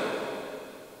 hours?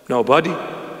 Nobody.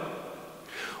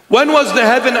 When was the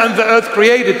heaven and the earth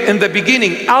created? In the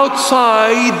beginning,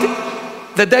 outside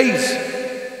the days.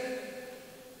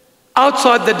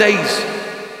 Outside the days.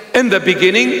 In the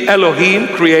beginning, Elohim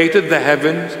created the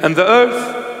heavens and the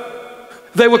earth.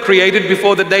 They were created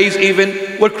before the days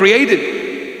even were created.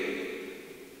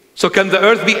 So can the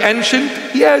earth be ancient?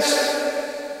 Yes.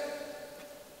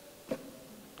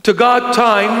 To God,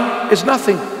 time is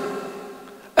nothing.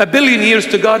 1 billion years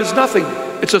to God is nothing.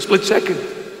 It's a split second.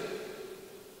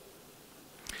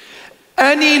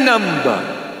 Any number,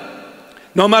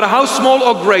 no matter how small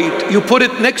or great, you put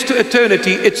it next to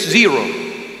eternity, it's zero.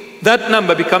 That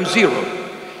number becomes zero.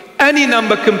 Any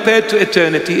number compared to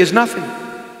eternity is nothing.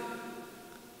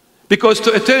 Because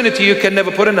to eternity you can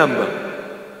never put a number.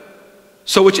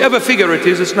 So whichever figure it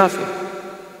is, it's nothing.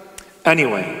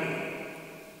 Anyway,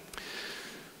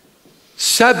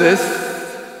 Sabbath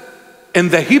in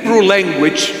the Hebrew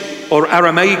language, or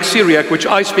Aramaic Syriac, which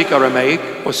I speak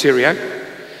Aramaic or Syriac,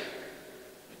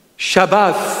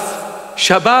 Shabbath.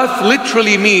 Shabbath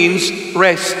literally means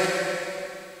rest,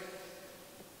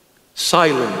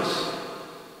 silence,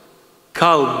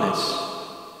 calmness.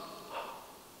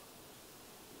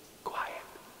 Quiet.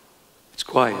 It's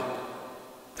quiet.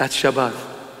 That's Shabbath.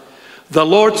 The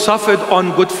Lord suffered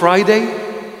on Good Friday.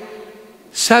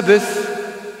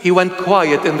 Sabbath, He went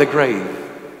quiet in the grave.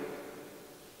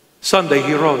 Sunday,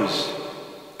 He rose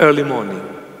early morning.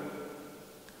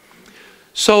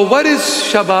 So what is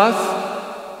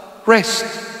Shabbath? Rest.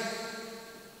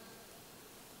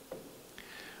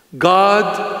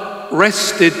 God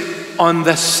rested on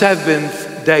the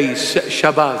seventh day,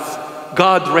 Shabbath.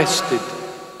 God rested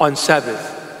on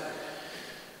Sabbath.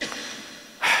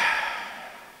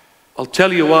 I'll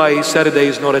tell you why Saturday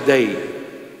is not a day.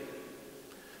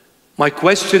 My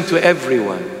question to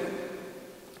everyone: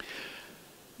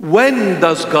 when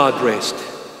does God rest?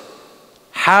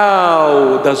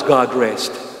 How does God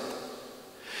rest?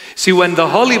 See, when the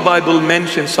Holy Bible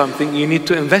mentions something, you need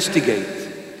to investigate.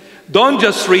 Don't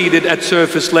just read it at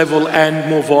surface level and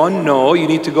move on. No, you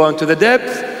need to go into the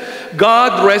depth.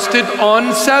 God rested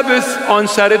on Sabbath, on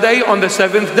Saturday, on the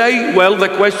seventh day. Well, the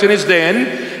question is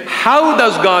then, how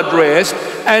does God rest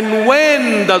and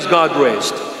when does God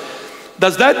rest?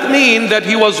 Does that mean that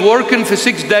He was working for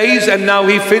 6 days and now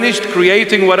He finished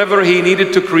creating whatever He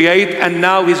needed to create and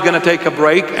now He's going to take a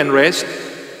break and rest?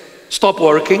 Stop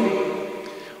working?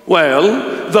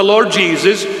 Well, the Lord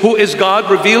Jesus, who is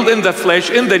God revealed in the flesh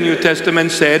in the New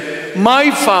Testament, said, my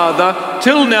Father,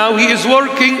 till now He is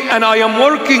working and I am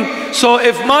working. So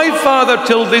if my Father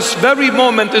till this very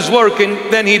moment is working,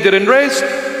 then He didn't rest.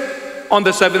 On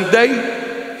the seventh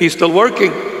day, He's still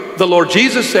working. The Lord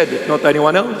Jesus said it, not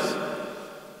anyone else.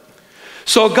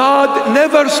 So God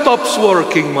never stops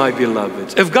working, my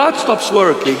beloveds. If God stops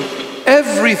working,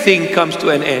 everything comes to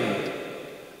an end.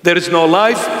 There is no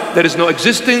life, there is no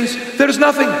existence, there is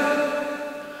nothing.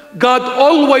 God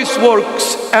always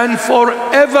works, and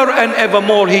forever and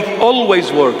evermore He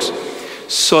always works.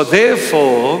 So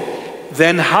therefore,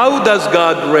 then how does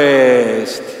God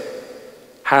rest?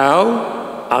 How?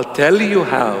 I'll tell you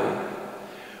how.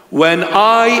 When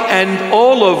I and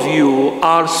all of you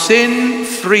are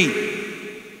sin-free.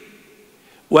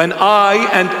 When I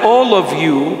and all of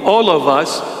you, all of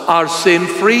us, are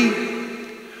sin-free.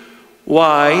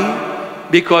 Why?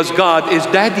 Because God is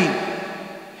Daddy.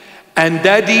 And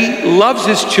Daddy loves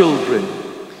His children.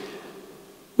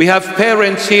 We have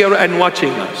parents here and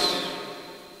watching us.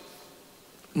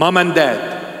 Mom and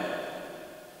Dad.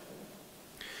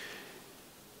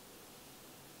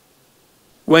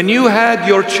 When you had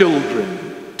your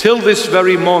children, till this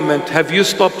very moment, have you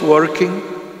stopped working?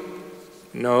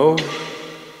 No.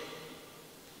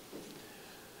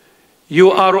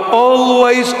 You are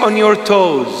always on your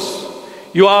toes.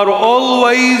 You are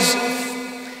always,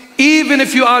 even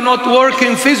if you are not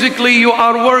working physically, you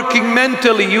are working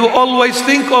mentally. You always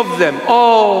think of them.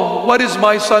 Oh, what is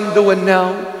my son doing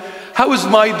now? How is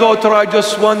my daughter? I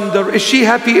just wonder. Is she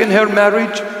happy in her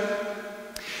marriage?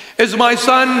 Is my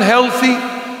son healthy?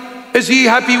 Is he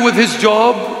happy with his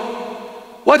job?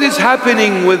 What is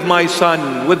happening with my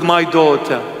son, with my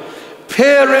daughter?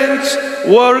 Parents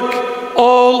work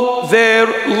all their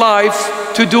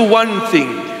life to do one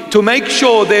thing, to make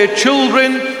sure their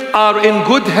children are in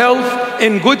good health,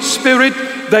 in good spirit,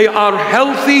 they are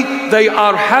healthy, they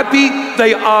are happy,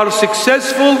 they are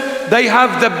successful, they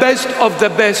have the best of the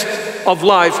best. of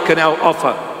life can now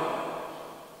offer.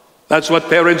 That's what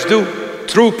parents do.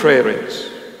 True parents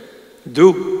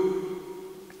do.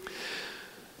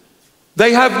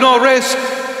 They have no rest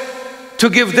to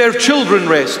give their children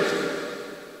rest.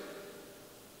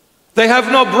 They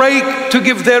have no break to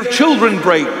give their children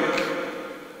break.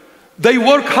 They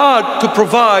work hard to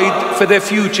provide for their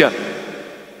future,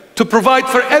 to provide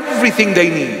for everything they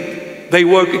need. They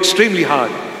work extremely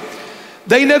hard.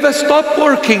 They never stop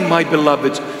working, my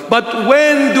beloveds. But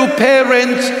when do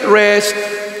parents rest?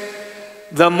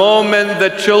 The moment the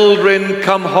children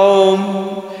come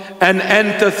home and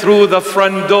enter through the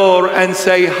front door and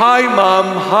say, "Hi mom,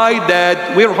 hi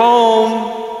dad, we're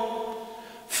home.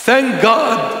 Thank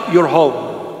God you're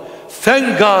home.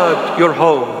 Thank God you're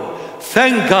home.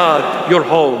 Thank God you're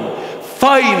home.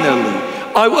 Finally,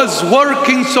 I was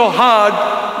working so hard,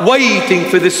 waiting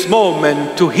for this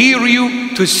moment to hear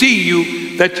you, to see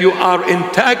you, that you are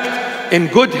intact, in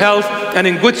good health and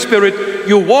in good spirit.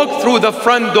 You walk through the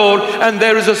front door and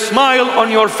there is a smile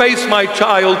on your face, my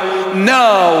child.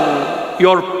 Now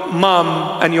your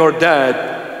mom and your dad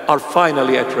are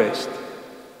finally at rest."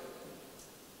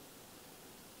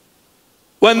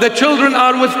 When the children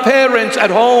are with parents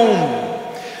at home.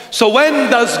 So when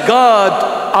does God,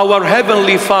 our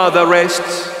Heavenly Father, rest?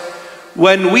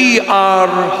 When we are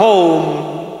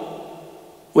home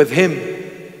with Him.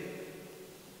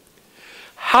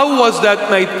 How was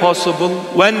that made possible?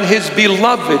 When His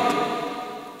beloved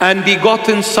and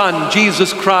begotten Son,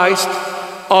 Jesus Christ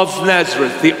of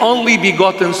Nazareth, the only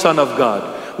begotten Son of God,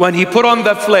 when He put on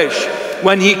the flesh,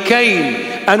 when He came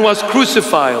and was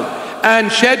crucified,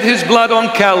 and shed His blood on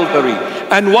Calvary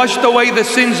and washed away the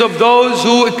sins of those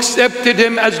who accepted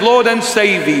Him as Lord and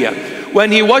Savior.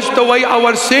 When He washed away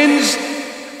our sins,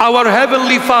 our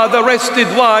Heavenly Father rested.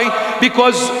 Why?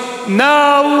 Because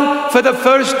now, for the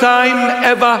first time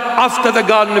ever after the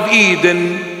Garden of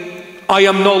Eden, I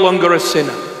am no longer a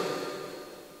sinner.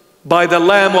 By the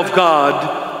Lamb of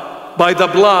God, by the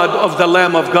blood of the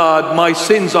Lamb of God, my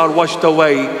sins are washed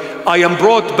away. I am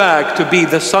brought back to be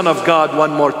the Son of God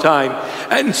one more time.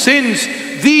 And since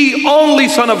the only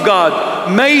Son of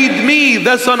God made me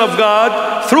the Son of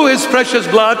God through His precious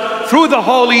blood, through the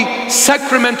holy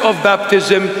sacrament of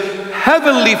baptism,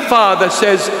 Heavenly Father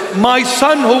says, my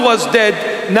son who was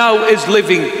dead now is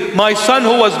living. My son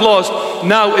who was lost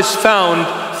now is found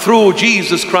through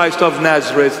Jesus Christ of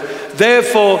Nazareth.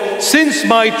 Therefore, since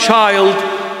my child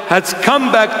has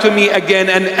come back to me again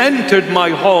and entered my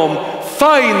home,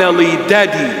 finally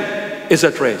Daddy is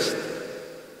at rest.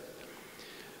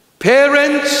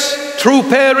 Parents, true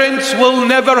parents, will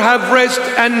never have rest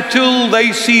until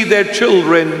they see their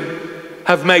children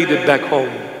have made it back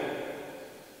home.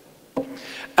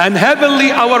 And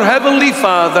our Heavenly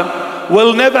Father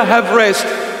will never have rest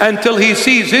until He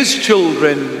sees His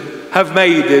children have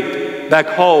made it back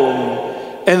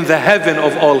home in the heaven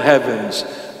of all heavens,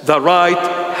 the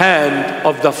right hand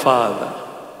of the Father.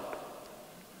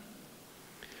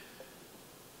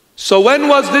 So when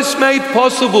was this made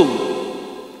possible?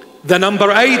 The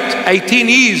number 18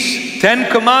 is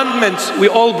 10 commandments. We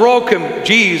all broke them.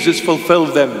 Jesus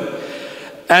fulfilled them.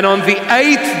 And on the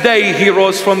 8th day He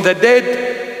rose from the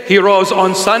dead. He rose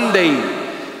on Sunday.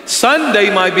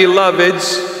 Sunday, my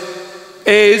beloveds,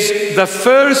 is the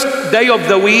first day of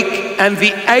the week and the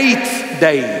 8th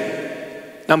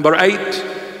day. Number 8.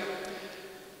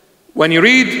 When you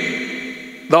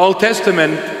read the Old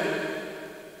Testament,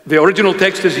 the original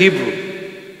text is Hebrew.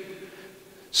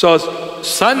 So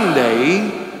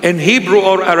Sunday in Hebrew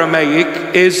or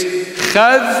Aramaic is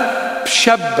Chad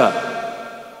Shabba.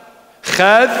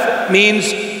 Chad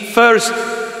means first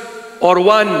or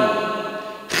one.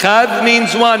 Chad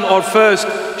means one or first.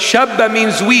 Shabba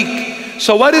means week.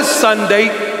 So what is Sunday?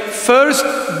 First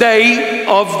day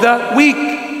of the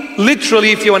week.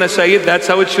 Literally, if you want to say it, that's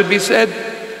how it should be said.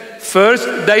 First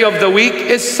day of the week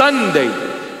is Sunday.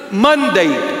 Monday,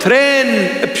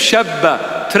 Tren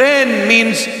Shabba. Tren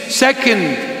means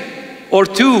second or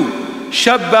two.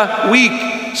 Shabba,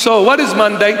 week. So what is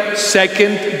Monday?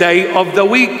 Second day of the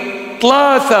week.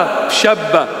 Tlatha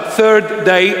Shabba, third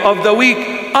day of the week.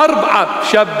 Arba'a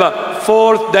Shabba,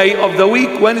 fourth day of the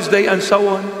week. Wednesday, and so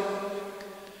on.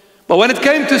 But when it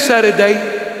came to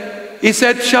Saturday, He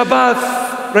said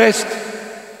Shabbat, rest.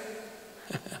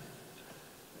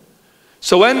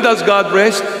 So when does God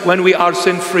rest? When we are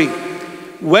sin-free.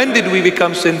 When did we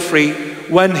become sin-free?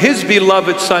 When His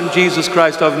beloved Son, Jesus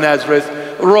Christ of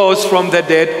Nazareth, rose from the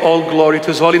dead. All glory to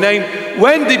His holy name.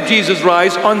 When did Jesus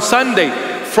rise? On Sunday.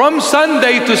 From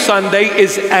Sunday to Sunday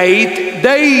is 8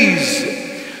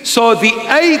 days. So the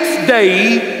 8th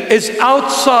day is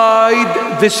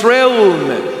outside this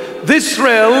realm. This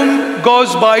realm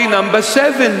goes by number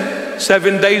 7.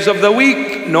 7 days of the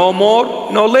week, no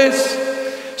more, no less.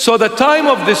 So the time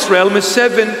of this realm is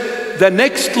 7. The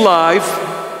next life,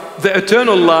 the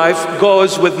eternal life,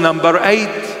 goes with number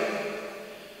 8.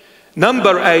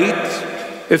 Number 8,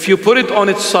 if you put it on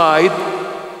its side,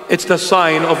 it's the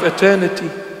sign of eternity,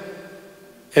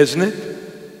 isn't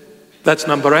it? That's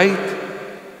number 8,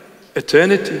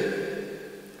 eternity.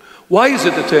 Why is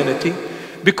it eternity?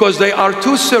 Because they are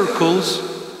 2 circles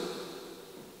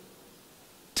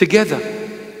together.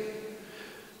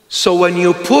 So when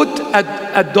you put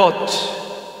a dot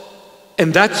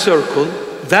in that circle,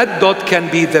 that dot can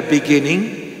be the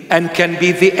beginning and can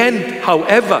be the end.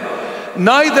 However,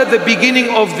 neither the beginning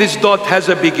of this dot has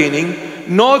a beginning,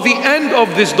 nor the end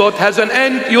of this dot has an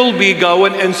end. You'll be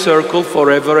going in circle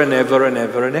forever and ever and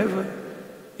ever and ever.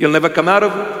 You'll never come out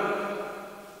of it.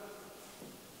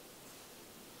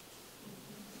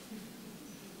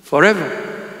 Forever.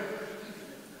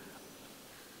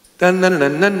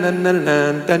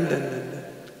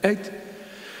 Eight.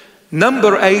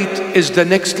 Number 8 is the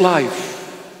next life.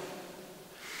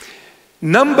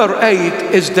 Number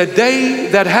 8 is the day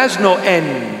that has no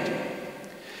end.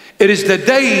 It is the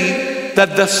day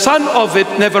that the sun of it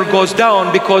never goes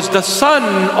down, because the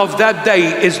sun of that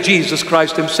day is Jesus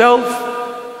Christ himself.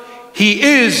 He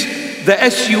is the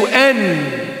sun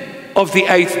of the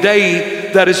 8th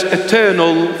day that is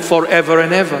eternal forever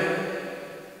and ever.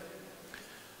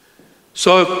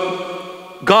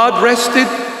 So God rested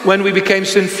when we became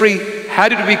sin-free. How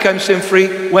did we become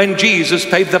sin-free? When Jesus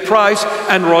paid the price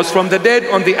and rose from the dead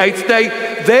on the 8th day.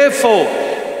 Therefore,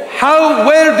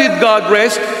 where did God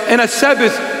rest? In a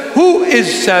Sabbath. Who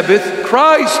is Sabbath?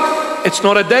 Christ. It's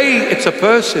not a day, it's a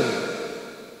person.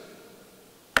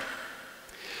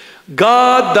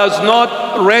 God does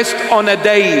not rest on a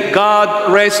day.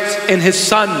 God rests in his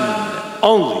Son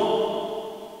only.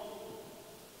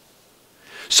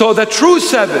 So the true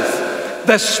Sabbath,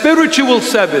 the spiritual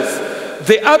Sabbath,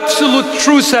 the absolute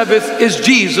true Sabbath is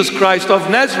Jesus Christ of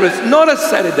Nazareth, not a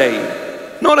Saturday,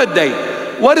 not a day.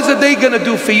 What is a day going to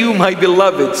do for you, my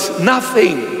beloveds?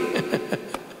 Nothing.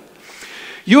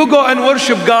 You go and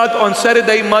worship God on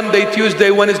Saturday, Monday, Tuesday,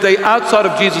 Wednesday, outside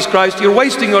of Jesus Christ. You're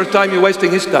wasting your time, you're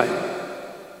wasting his time.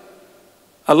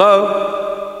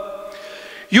 Hello?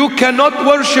 You cannot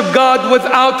worship God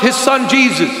without his Son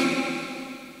Jesus.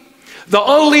 The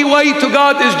only way to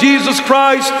God is Jesus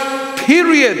Christ,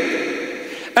 period.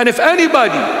 And if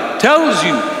anybody tells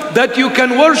you that you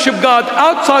can worship God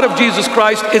outside of Jesus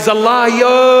Christ is a liar.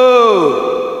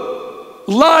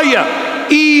 Liar.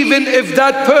 Even if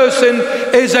that person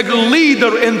is a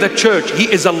leader in the church,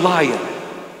 he is a liar.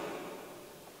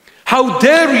 How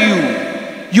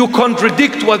dare you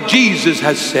contradict what Jesus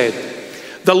has said.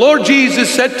 The Lord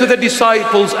Jesus said to the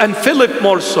disciples, and Philip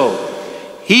more so,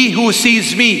 he who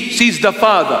sees me sees the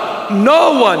Father.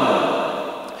 No one,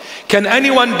 can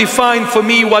anyone define for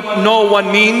me what no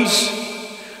one means?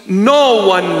 No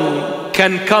one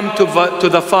can come to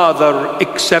the Father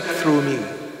except through me.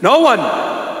 No one.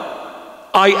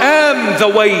 I am the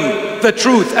way, the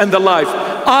truth, and the life.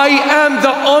 I am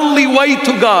the only way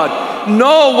to God.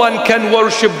 No one can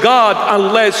worship God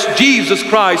unless Jesus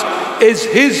Christ is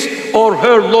his or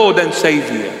her Lord and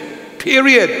Savior.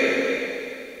 Period.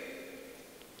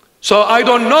 So I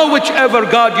don't know whichever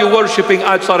God you're worshiping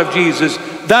outside of Jesus,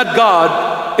 that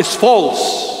God is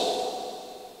false.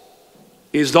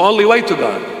 He's the only way to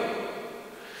God.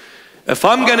 If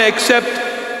I'm going to accept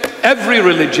every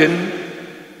religion,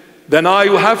 then I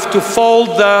have to fold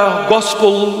the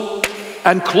gospel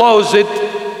and close it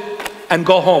and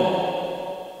go home.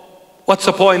 What's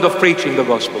the point of preaching the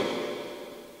gospel?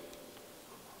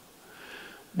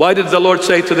 Why did the Lord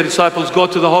say to the disciples, go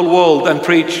to the whole world and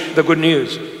preach the good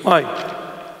news? Why?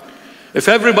 If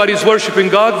everybody's worshiping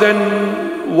God,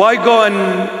 then why go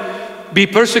and be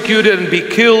persecuted and be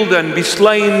killed and be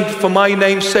slain for my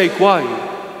name's sake? Why?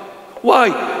 Why?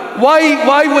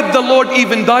 Why would the Lord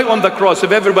even die on the cross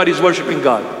if everybody's worshiping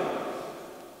God?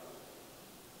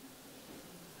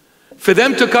 For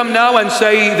them to come now and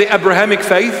say the Abrahamic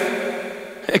faith,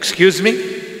 excuse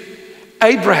me,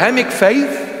 Abrahamic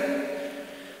faith?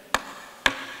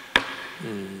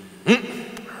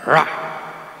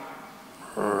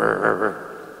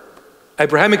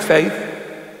 Abrahamic faith.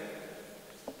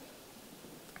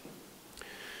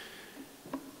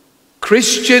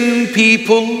 Christian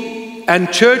people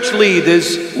and church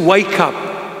leaders, wake up.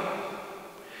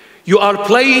 You are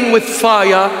playing with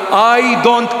fire. I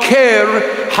don't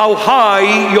care how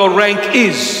high your rank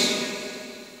is.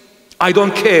 I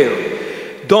don't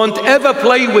care. Don't ever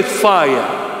play with fire.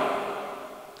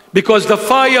 Because the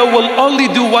fire will only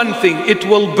do one thing, it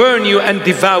will burn you and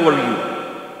devour you.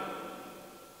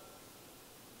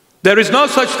 There is no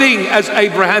such thing as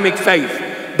Abrahamic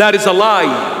faith. That is a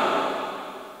lie.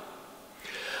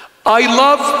 I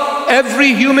love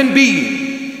every human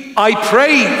being. I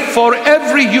pray for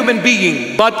every human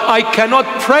being, but I cannot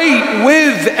pray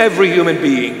with every human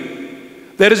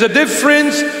being. There is a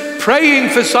difference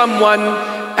praying for someone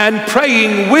and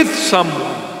praying with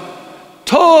someone.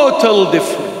 Total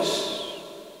difference.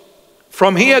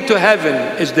 From here to heaven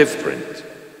is different.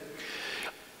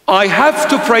 I have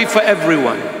to pray for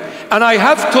everyone, and I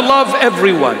have to love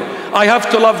everyone. I have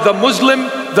to love the Muslim,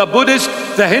 the Buddhist,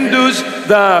 the Hindus,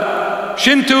 the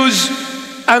Shintos,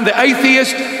 and the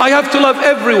atheist. I have to love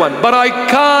everyone, but I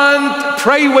can't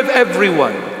pray with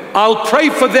everyone. I'll pray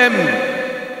for them,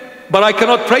 but I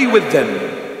cannot pray with them.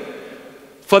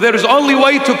 For there is only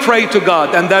way to pray to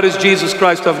God, and that is Jesus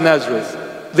Christ of Nazareth.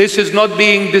 This is not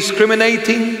being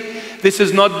discriminating. This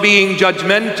is not being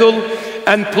judgmental.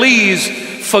 And please,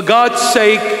 for God's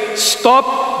sake,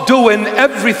 stop doing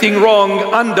everything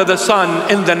wrong under the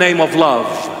sun in the name of love.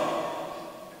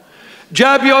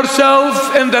 Jab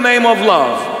yourself in the name of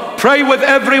love. Pray with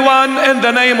everyone in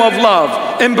the name of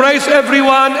love. Embrace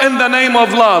everyone in the name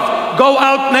of love. Go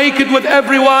out naked with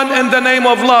everyone in the name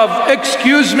of love.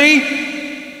 Excuse me?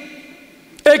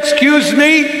 Excuse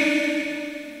me?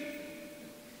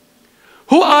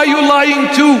 Who are you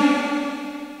lying to?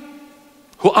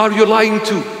 Who are you lying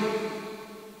to?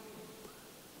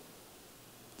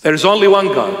 There is only one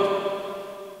God.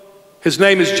 His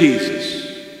name is Jesus.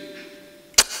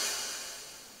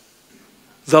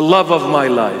 The love of my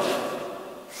life.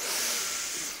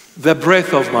 The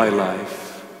breath of my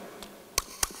life.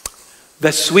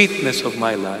 The sweetness of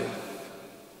my life.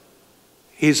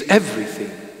 He is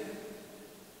everything.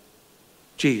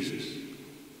 Jesus.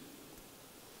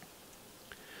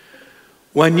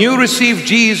 When you receive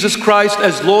Jesus Christ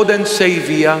as Lord and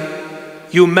Savior,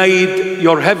 you made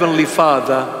your Heavenly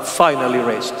Father finally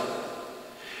rest.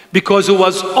 Because it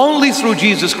was only through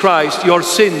Jesus Christ your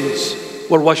sins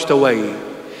were washed away.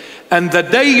 And the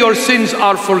day your sins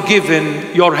are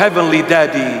forgiven, your Heavenly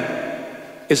Daddy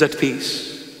is at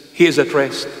peace. He is at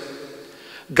rest.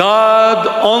 God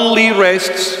only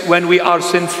rests when we are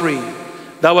sin-free.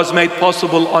 That was made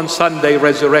possible on Sunday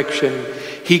resurrection.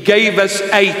 He gave us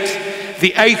 8.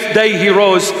 The 8th day He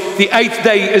rose. The 8th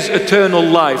day is eternal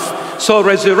life. So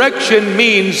resurrection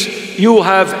means you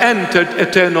have entered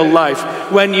eternal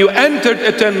life. When you entered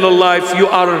eternal life, you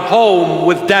are home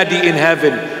with Daddy in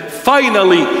heaven.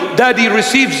 Finally, Daddy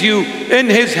receives you in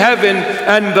His heaven,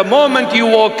 and the moment you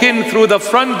walk in through the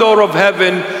front door of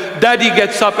heaven, Daddy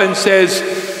gets up and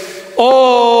says,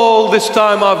 all this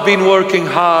time I've been working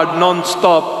hard,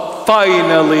 non-stop.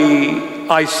 Finally,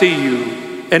 I see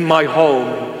you in my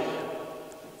home.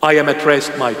 I am at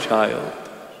rest, my child.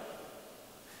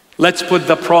 Let's put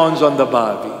the prawns on the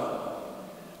barbie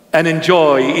and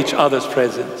enjoy each other's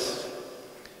presence.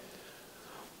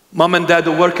 Mom and Dad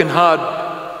are working hard.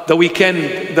 The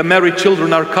weekend, the married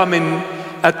children are coming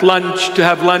at lunch to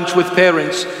have lunch with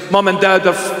parents. Mom and Dad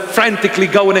are frantically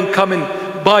going and coming,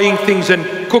 buying things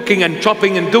and cooking and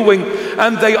chopping and doing,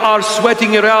 and they are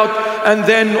sweating it out. And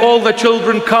then all the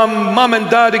children come, Mom and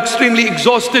Dad extremely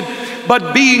exhausted,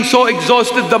 but being so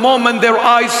exhausted, the moment their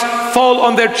eyes fall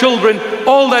on their children,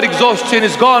 all that exhaustion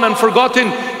is gone and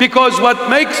forgotten, because what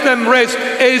makes them rest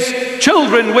is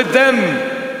children with them,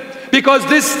 because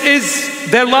this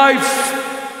is their life.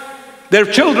 Their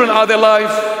children are their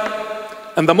life.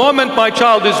 And the moment my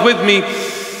child is with me,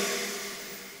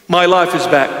 my life is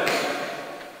back.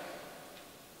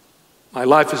 My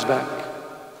life is back.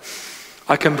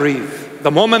 I can breathe.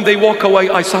 The moment they walk away,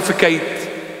 I suffocate.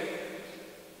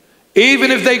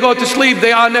 Even if they go to sleep,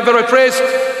 they are never at rest.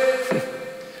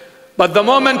 But the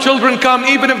moment children come,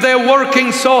 even if they're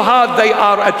working so hard, they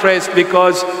are at rest,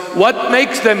 because what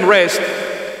makes them rest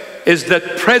is the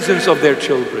presence of their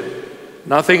children.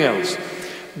 Nothing else.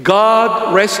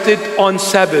 God rested on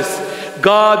Sabbath.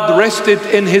 God rested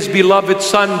in His beloved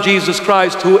Son, Jesus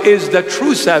Christ, who is the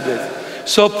true Sabbath.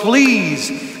 So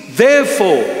please,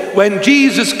 therefore, when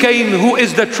Jesus came, who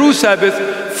is the true Sabbath,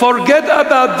 forget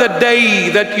about the day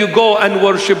that you go and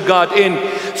worship God in.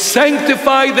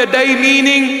 Sanctify the day,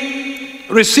 meaning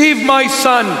receive my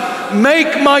Son.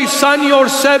 Make my Son your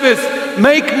Sabbath.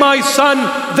 Make my Son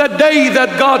the day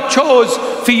that God chose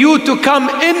for you to come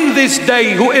in this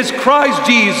day, who is Christ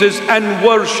Jesus, and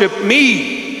worship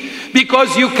me.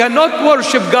 Because you cannot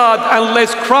worship God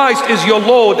unless Christ is your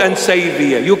Lord and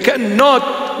Savior. You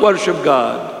cannot worship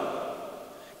God.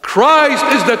 Christ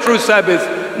is the true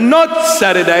Sabbath, not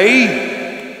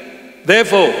Saturday.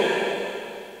 Therefore,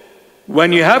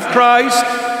 When you have Christ,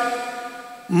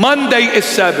 Monday is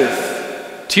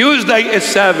Sabbath, Tuesday is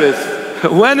Sabbath,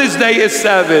 Wednesday is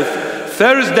Sabbath,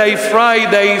 Thursday,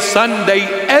 Friday, Sunday,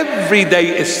 every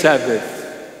day is Sabbath.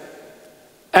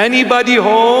 Anybody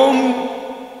home?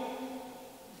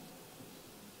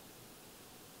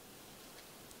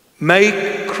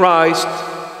 Make Christ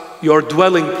your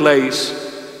dwelling place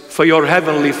for your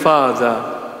Heavenly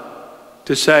Father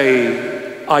to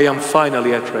say, I am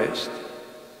finally at rest.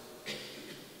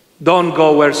 Don't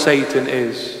go where Satan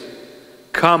is.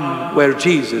 Come where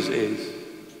Jesus is,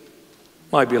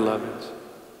 my beloveds.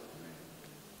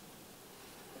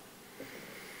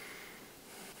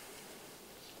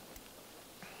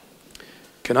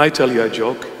 Can I tell you a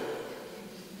joke?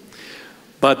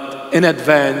 But in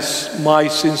advance, my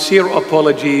sincere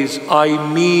apologies.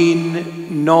 I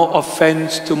mean no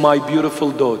offense to my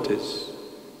beautiful daughters.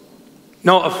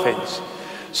 No offense.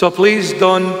 So please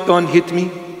don't hit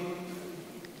me.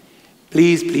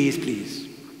 Please, please, please.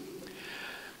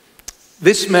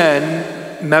 This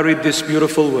man married this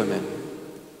beautiful woman.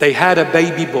 They had a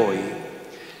baby boy.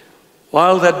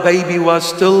 While that baby was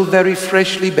still very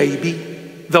freshly baby,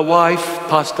 the wife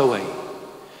passed away.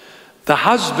 The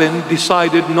husband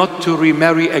decided not to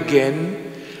remarry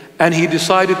again, and he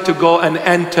decided to go and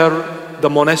enter the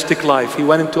monastic life. He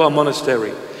went into a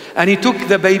monastery, and he took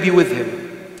the baby with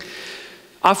him.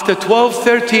 After 12,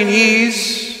 13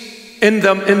 years in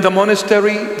the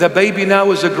monastery, the baby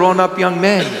now is a grown-up young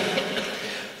man.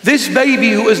 This baby,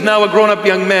 who is now a grown-up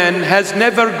young man, has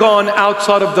never gone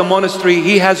outside of the monastery.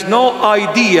 He has no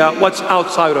idea what's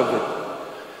outside of it.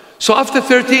 So after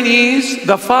 13 years,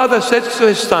 the father says to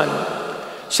his son,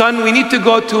 son, we need to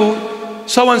go to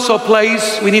so-and-so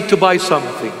place, we need to buy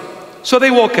something. So they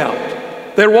walk out.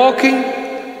 They're walking.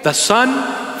 The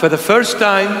son, for the first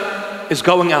time, is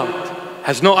going out.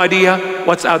 Has no idea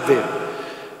what's out there.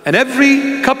 And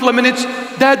every couple of minutes,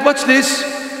 Dad, what's this?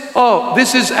 Oh,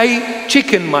 this is a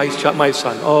chicken, my son.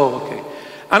 Oh, okay.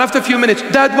 And after a few minutes,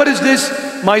 Dad, what is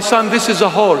this? My son, this is a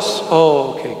horse.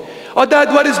 Oh, okay. Oh, Dad,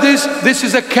 what is this? This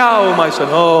is a cow, my son.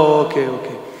 Oh, okay,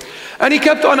 okay. And he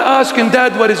kept on asking,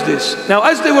 Dad, what is this? Now,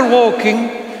 as they were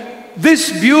walking,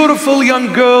 this beautiful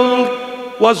young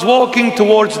girl was walking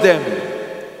towards them.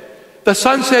 The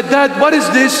son said, Dad, what is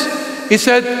this? He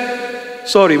said,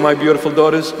 sorry, my beautiful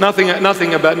daughters, nothing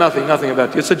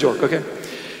about you. It's a joke, okay?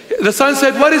 The son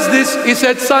said, what is this? He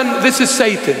said, son, this is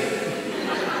Satan.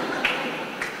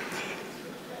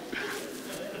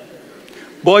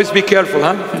 Boys, be careful,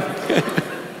 huh?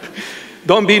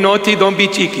 Don't be naughty, don't be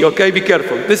cheeky, okay? Be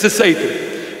careful. This is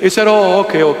Satan. He said, oh,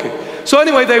 okay, okay. So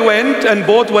anyway, they went and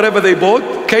bought whatever they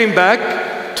bought, came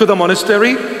back to the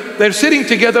monastery. They're sitting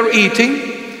together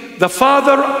eating. The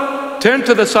father turned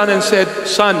to the son and said,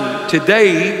 son,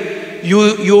 today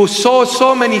you saw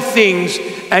so many things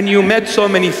and you met so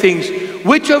many things.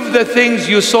 Which of the things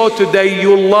you saw today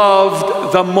you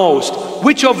loved the most?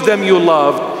 Which of them you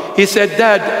loved? He said,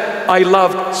 Dad, I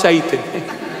loved Satan.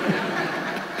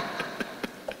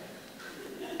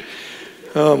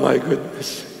 Oh my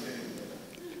goodness.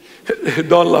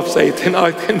 Don't love Satan.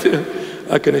 I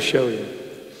can assure you.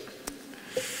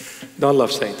 Don't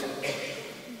love Satan.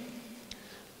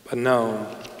 But no.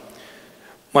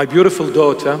 My beautiful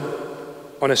daughter,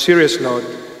 on a serious note,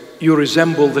 you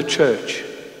resemble the church.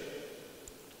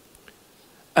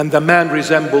 And the man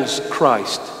resembles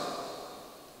Christ.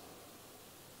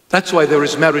 That's why there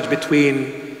is marriage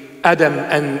between Adam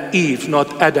and Eve,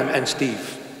 not Adam and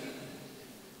Steve.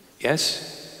 Yes?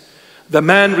 The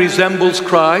man resembles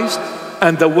Christ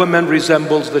and the woman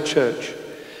resembles the church.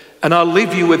 And I'll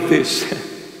leave you with this.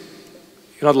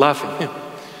 You're not laughing.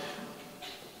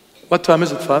 What time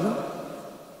is it, Father?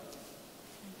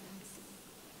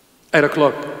 8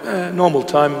 o'clock. Normal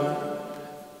time.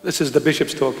 This is the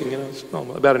bishop's talking, it's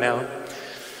normal, about an hour.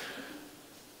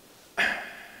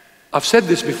 I've said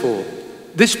this before.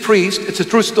 This priest, it's a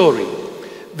true story.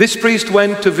 This priest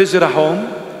went to visit a home.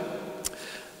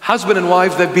 Husband and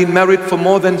wife, they've been married for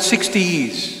more than 60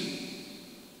 years.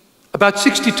 About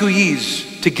 62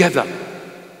 years together.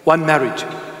 One marriage.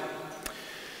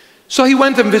 So he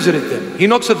went and visited them. He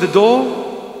knocks at the door.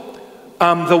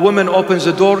 The woman opens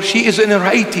the door. She is in her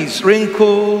 80s,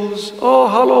 wrinkles. Oh,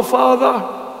 hello,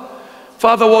 Father.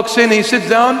 Father walks in, he sits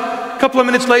down. A couple of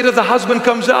minutes later, the husband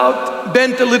comes out,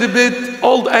 bent a little bit,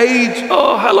 old age.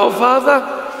 Oh, hello, Father.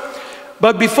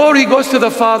 But before he goes to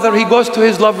the father, he goes to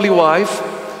his lovely wife.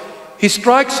 He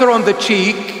strikes her on the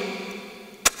cheek,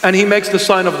 and he makes the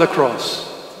sign of the cross.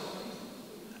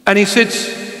 And he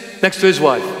sits next to his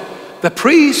wife. The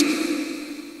priest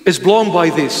is blown by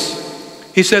this.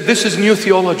 He said, this is new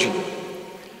theology.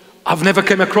 I've never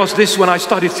come across this when I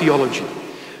studied theology.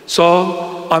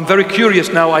 So I'm very curious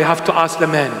now. I have to ask the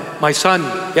man, my son,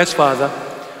 yes, father,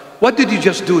 what did you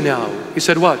just do now? He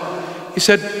said, what? He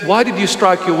said, why did you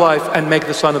strike your wife and make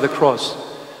the sign of the cross?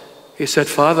 He said,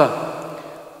 Father,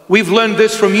 we've learned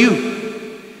this from you.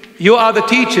 You are the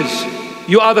teachers.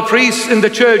 You are the priests in the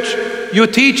church. You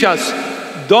teach us.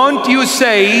 Don't you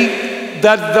say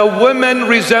that the woman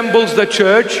resembles the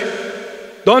church?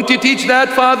 Don't you teach that,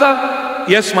 Father?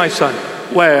 Yes, my son.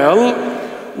 Well,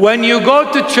 when you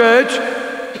go to church,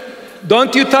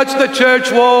 don't you touch the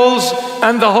church walls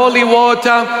and the holy water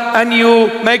and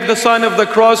you make the sign of the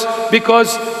cross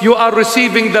because you are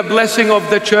receiving the blessing of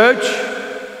the church?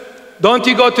 Don't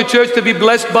you go to church to be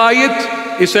blessed by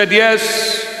it? He said,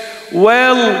 yes.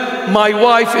 Well, my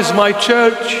wife is my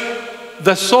church,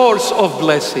 the source of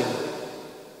blessing.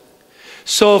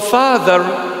 So, Father,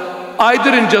 I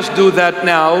didn't just do that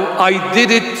now. I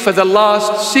did it for the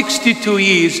last 62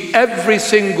 years, every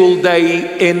single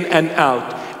day, in and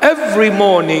out. Every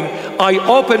morning, I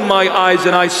open my eyes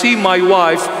and I see my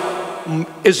wife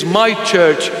is my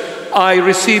church. I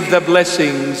receive the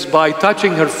blessings by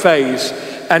touching her face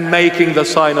and making the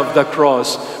sign of the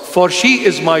cross. For she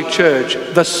is my church,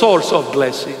 the source of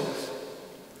blessings.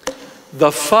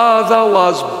 The father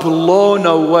was blown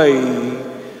away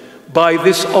by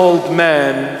this old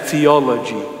man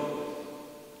theology.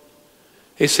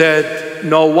 He said,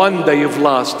 no wonder you've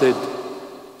lasted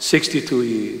 62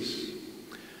 years.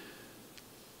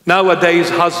 Nowadays,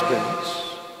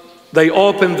 husbands, they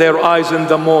open their eyes in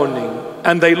the morning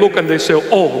and they look and they say,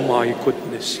 oh my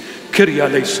goodness, Kyrie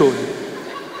eleison.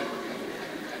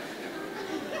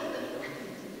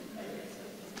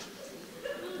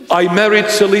 I married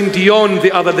Celine Dion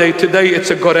the other day. Today it's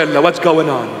a gorilla. What's going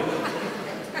on?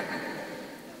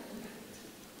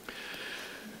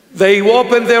 They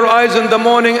open their eyes in the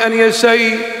morning and you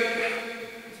say,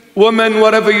 woman,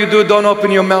 whatever you do, don't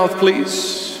open your mouth,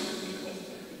 please.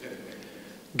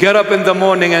 Get up in the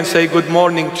morning and say, good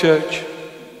morning, church.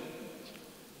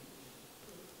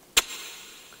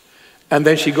 And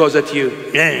then she goes at you.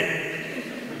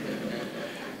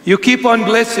 You keep on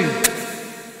blessing.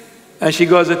 And she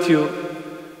goes at you,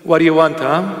 what do you want,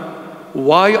 huh?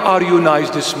 Why are you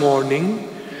nice this morning?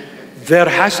 There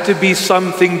has to be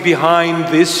something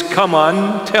behind this. Come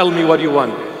on, tell me what you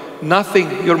want.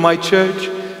 Nothing, you're my church.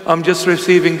 I'm just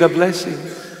receiving the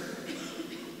blessings.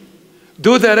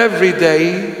 Do that every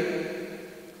day.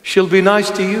 She'll be nice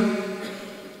to you.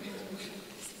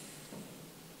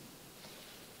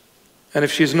 And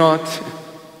if she's not,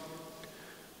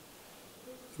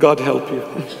 God help you.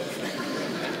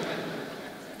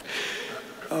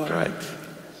 All right.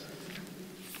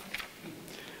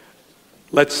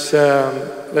 Let's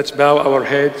bow our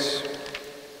heads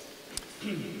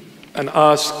and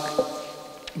ask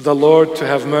the Lord to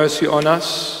have mercy on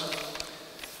us,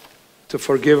 to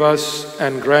forgive us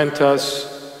and grant us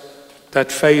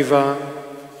that favor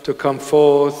to come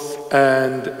forth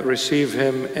and receive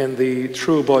Him in the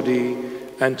true body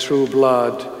and true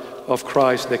blood of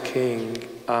Christ the King.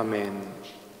 Amen.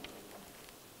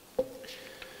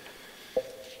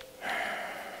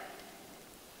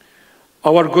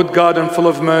 Our good God and full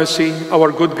of mercy,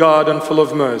 our good God and full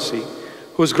of mercy,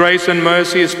 whose grace and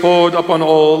mercy is poured upon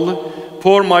all,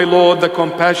 pour, my Lord, the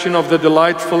compassion of the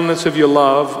delightfulness of your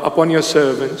love upon your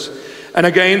servants, and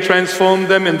again transform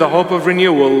them in the hope of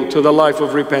renewal to the life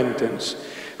of repentance.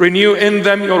 Renew in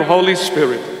them your Holy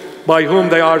Spirit, by whom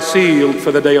they are sealed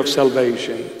for the day of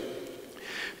salvation.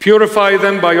 Purify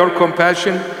them by your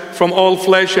compassion from all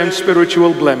flesh and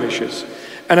spiritual blemishes,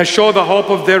 and assure the hope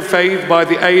of their faith by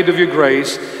the aid of your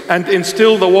grace, and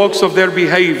instill the works of their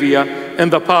behavior in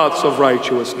the paths of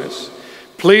righteousness.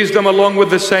 Please them along with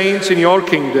the saints in your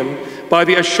kingdom by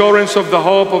the assurance of the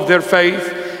hope of their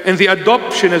faith, in the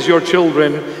adoption as your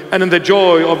children, and in the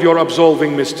joy of your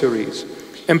absolving mysteries.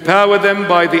 Empower them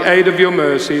by the aid of your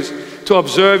mercies to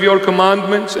observe your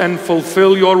commandments and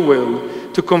fulfill your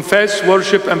will, to confess,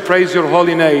 worship, and praise your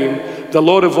holy name, the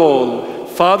Lord of all,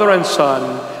 Father and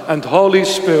Son, and Holy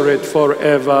Spirit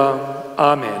forever.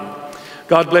 Amen.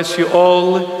 God bless you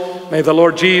all. May the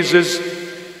Lord Jesus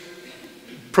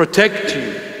protect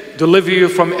you, deliver you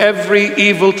from every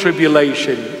evil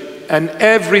tribulation and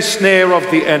every snare of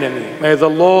the enemy. May the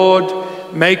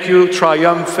Lord make you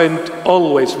triumphant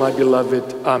always, my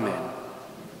beloved. Amen.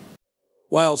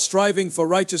 While striving for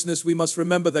righteousness, we must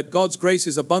remember that God's grace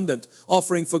is abundant,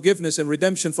 offering forgiveness and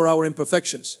redemption for our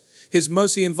imperfections. His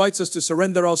mercy invites us to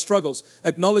surrender our struggles,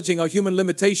 acknowledging our human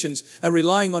limitations and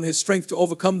relying on His strength to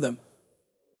overcome them.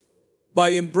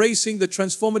 By embracing the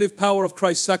transformative power of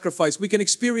Christ's sacrifice, we can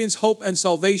experience hope and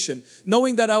salvation,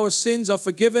 knowing that our sins are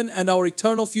forgiven and our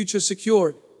eternal future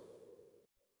secured.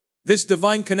 This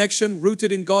divine connection,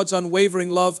 rooted in God's unwavering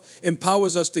love,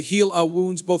 empowers us to heal our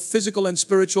wounds, both physical and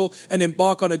spiritual, and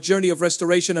embark on a journey of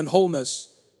restoration and wholeness.